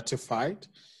haven't ratified.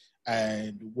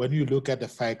 And when you look at the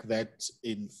fact that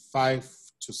in 5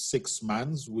 to 6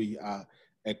 months, we are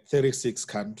at 36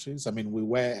 countries. I mean, we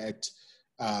were at,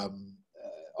 in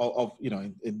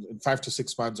 5 to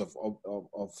 6 months of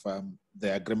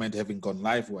the agreement having gone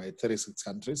live, we're at 36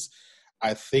 countries.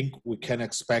 I think we can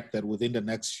expect that within the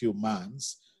next few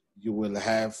months, you will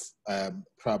have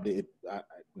probably, I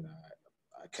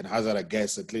can hazard a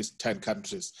guess, at least 10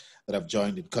 countries that have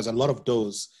joined it, because a lot of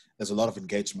those, there's a lot of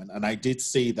engagement. And I did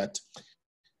see that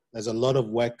there's a lot of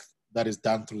work that is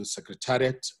done through the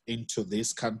Secretariat into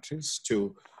these countries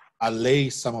to allay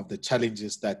some of the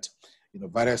challenges that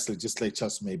various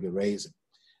legislatures may be raising.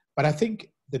 But I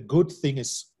think the good thing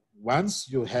is, once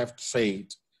you have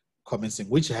trade commencing,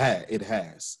 which it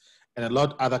has, and a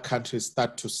lot of other countries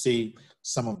start to see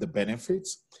some of the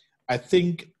benefits, I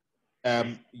think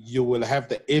you will have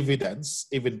the evidence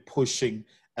even pushing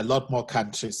a lot more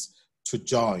countries to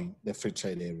join the free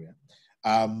trade area.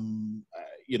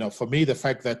 For me, the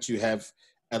fact that you have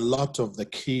a lot of the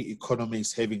key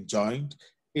economies having joined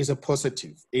is a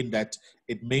positive, in that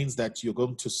it means that you're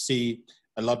going to see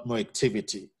a lot more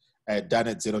activity done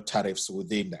at zero tariffs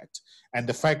within that. And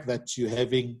the fact that you're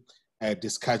having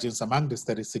discussions among the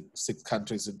 36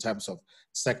 countries in terms of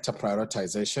sector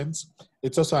prioritizations,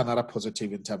 it's also another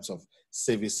positive in terms of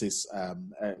services,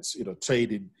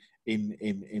 trade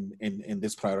in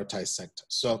this prioritized sector.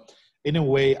 So in a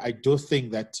way, I do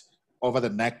think that over the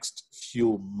next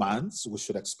few months, we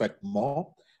should expect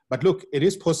more. But look, it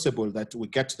is possible that we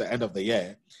get to the end of the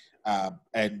year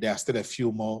and there are still a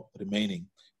few more remaining.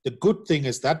 The good thing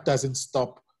is that doesn't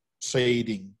stop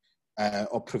trading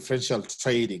or preferential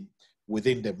trading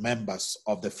within the members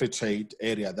of the free trade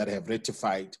area that have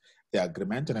ratified the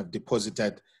agreement and have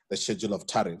deposited the schedule of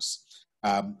tariffs.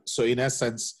 So in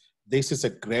essence, this is a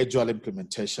gradual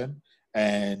implementation.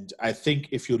 And I think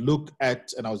if you look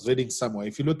at, and I was reading somewhere,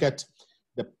 if you look at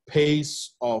the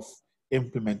pace of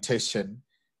implementation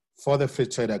for the free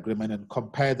trade agreement and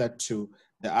compare that to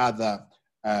the other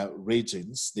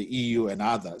regions, the EU and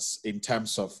others, in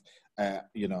terms of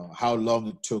how long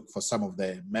it took for some of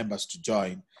the members to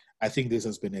join, I think this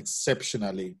has been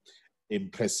exceptionally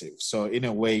impressive. So in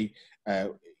a way,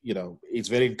 it's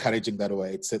very encouraging that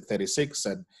way. It's at 36,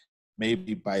 and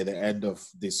maybe by the end of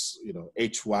this,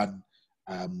 H1,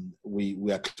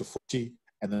 we are to 40,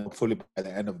 and then hopefully by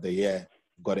the end of the year,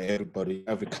 we've got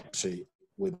every country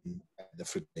within the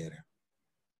free area.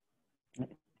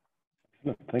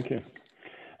 Thank you.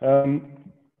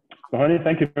 Bohani,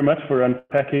 thank you very much for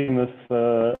unpacking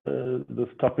this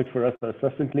topic for us so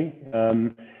succinctly.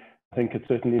 I think it's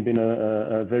certainly been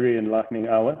a very enlightening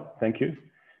hour. Thank you.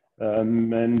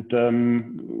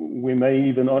 We may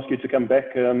even ask you to come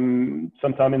back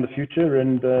sometime in the future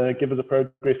and give us a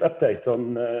progress update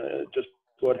on just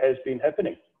what has been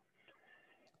happening.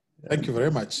 Thank you very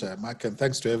much, Mark, and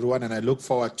thanks to everyone. And I look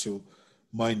forward to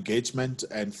more engagement,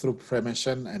 and through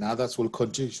Premiership and others will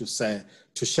continue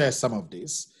to share some of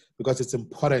this, because it's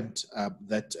important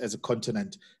that as a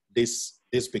continent, this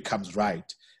becomes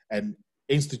right. And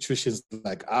institutions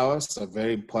like ours are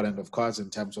very important, of course, in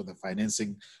terms of the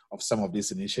financing of some of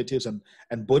these initiatives.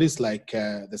 And bodies like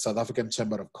the South African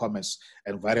Chamber of Commerce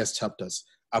and various chapters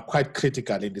are quite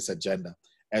critical in this agenda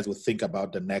as we think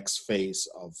about the next phase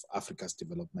of Africa's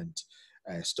development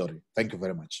story. Thank you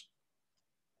very much.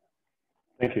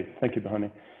 Thank you. Thank you, Bohani.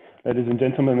 Ladies and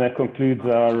gentlemen, that concludes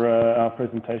our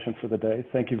presentation for the day.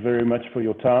 Thank you very much for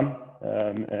your time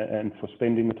and for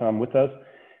spending the time with us.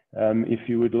 If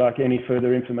you would like any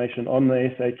further information on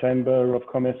the SA Chamber of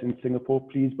Commerce in Singapore,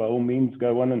 please, by all means,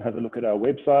 go on and have a look at our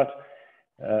website.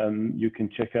 You can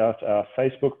check out our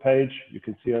Facebook page. You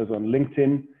can see us on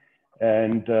LinkedIn.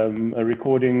 And a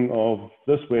recording of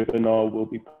this webinar will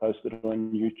be posted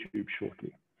on YouTube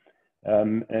shortly.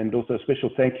 And also a special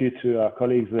thank you to our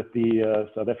colleagues at the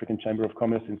South African Chamber of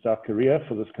Commerce in South Korea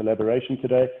for this collaboration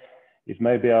today. It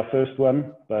may be our first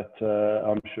one, but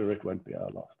I'm sure it won't be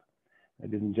our last.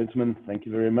 Ladies and gentlemen, thank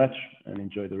you very much and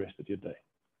enjoy the rest of your day.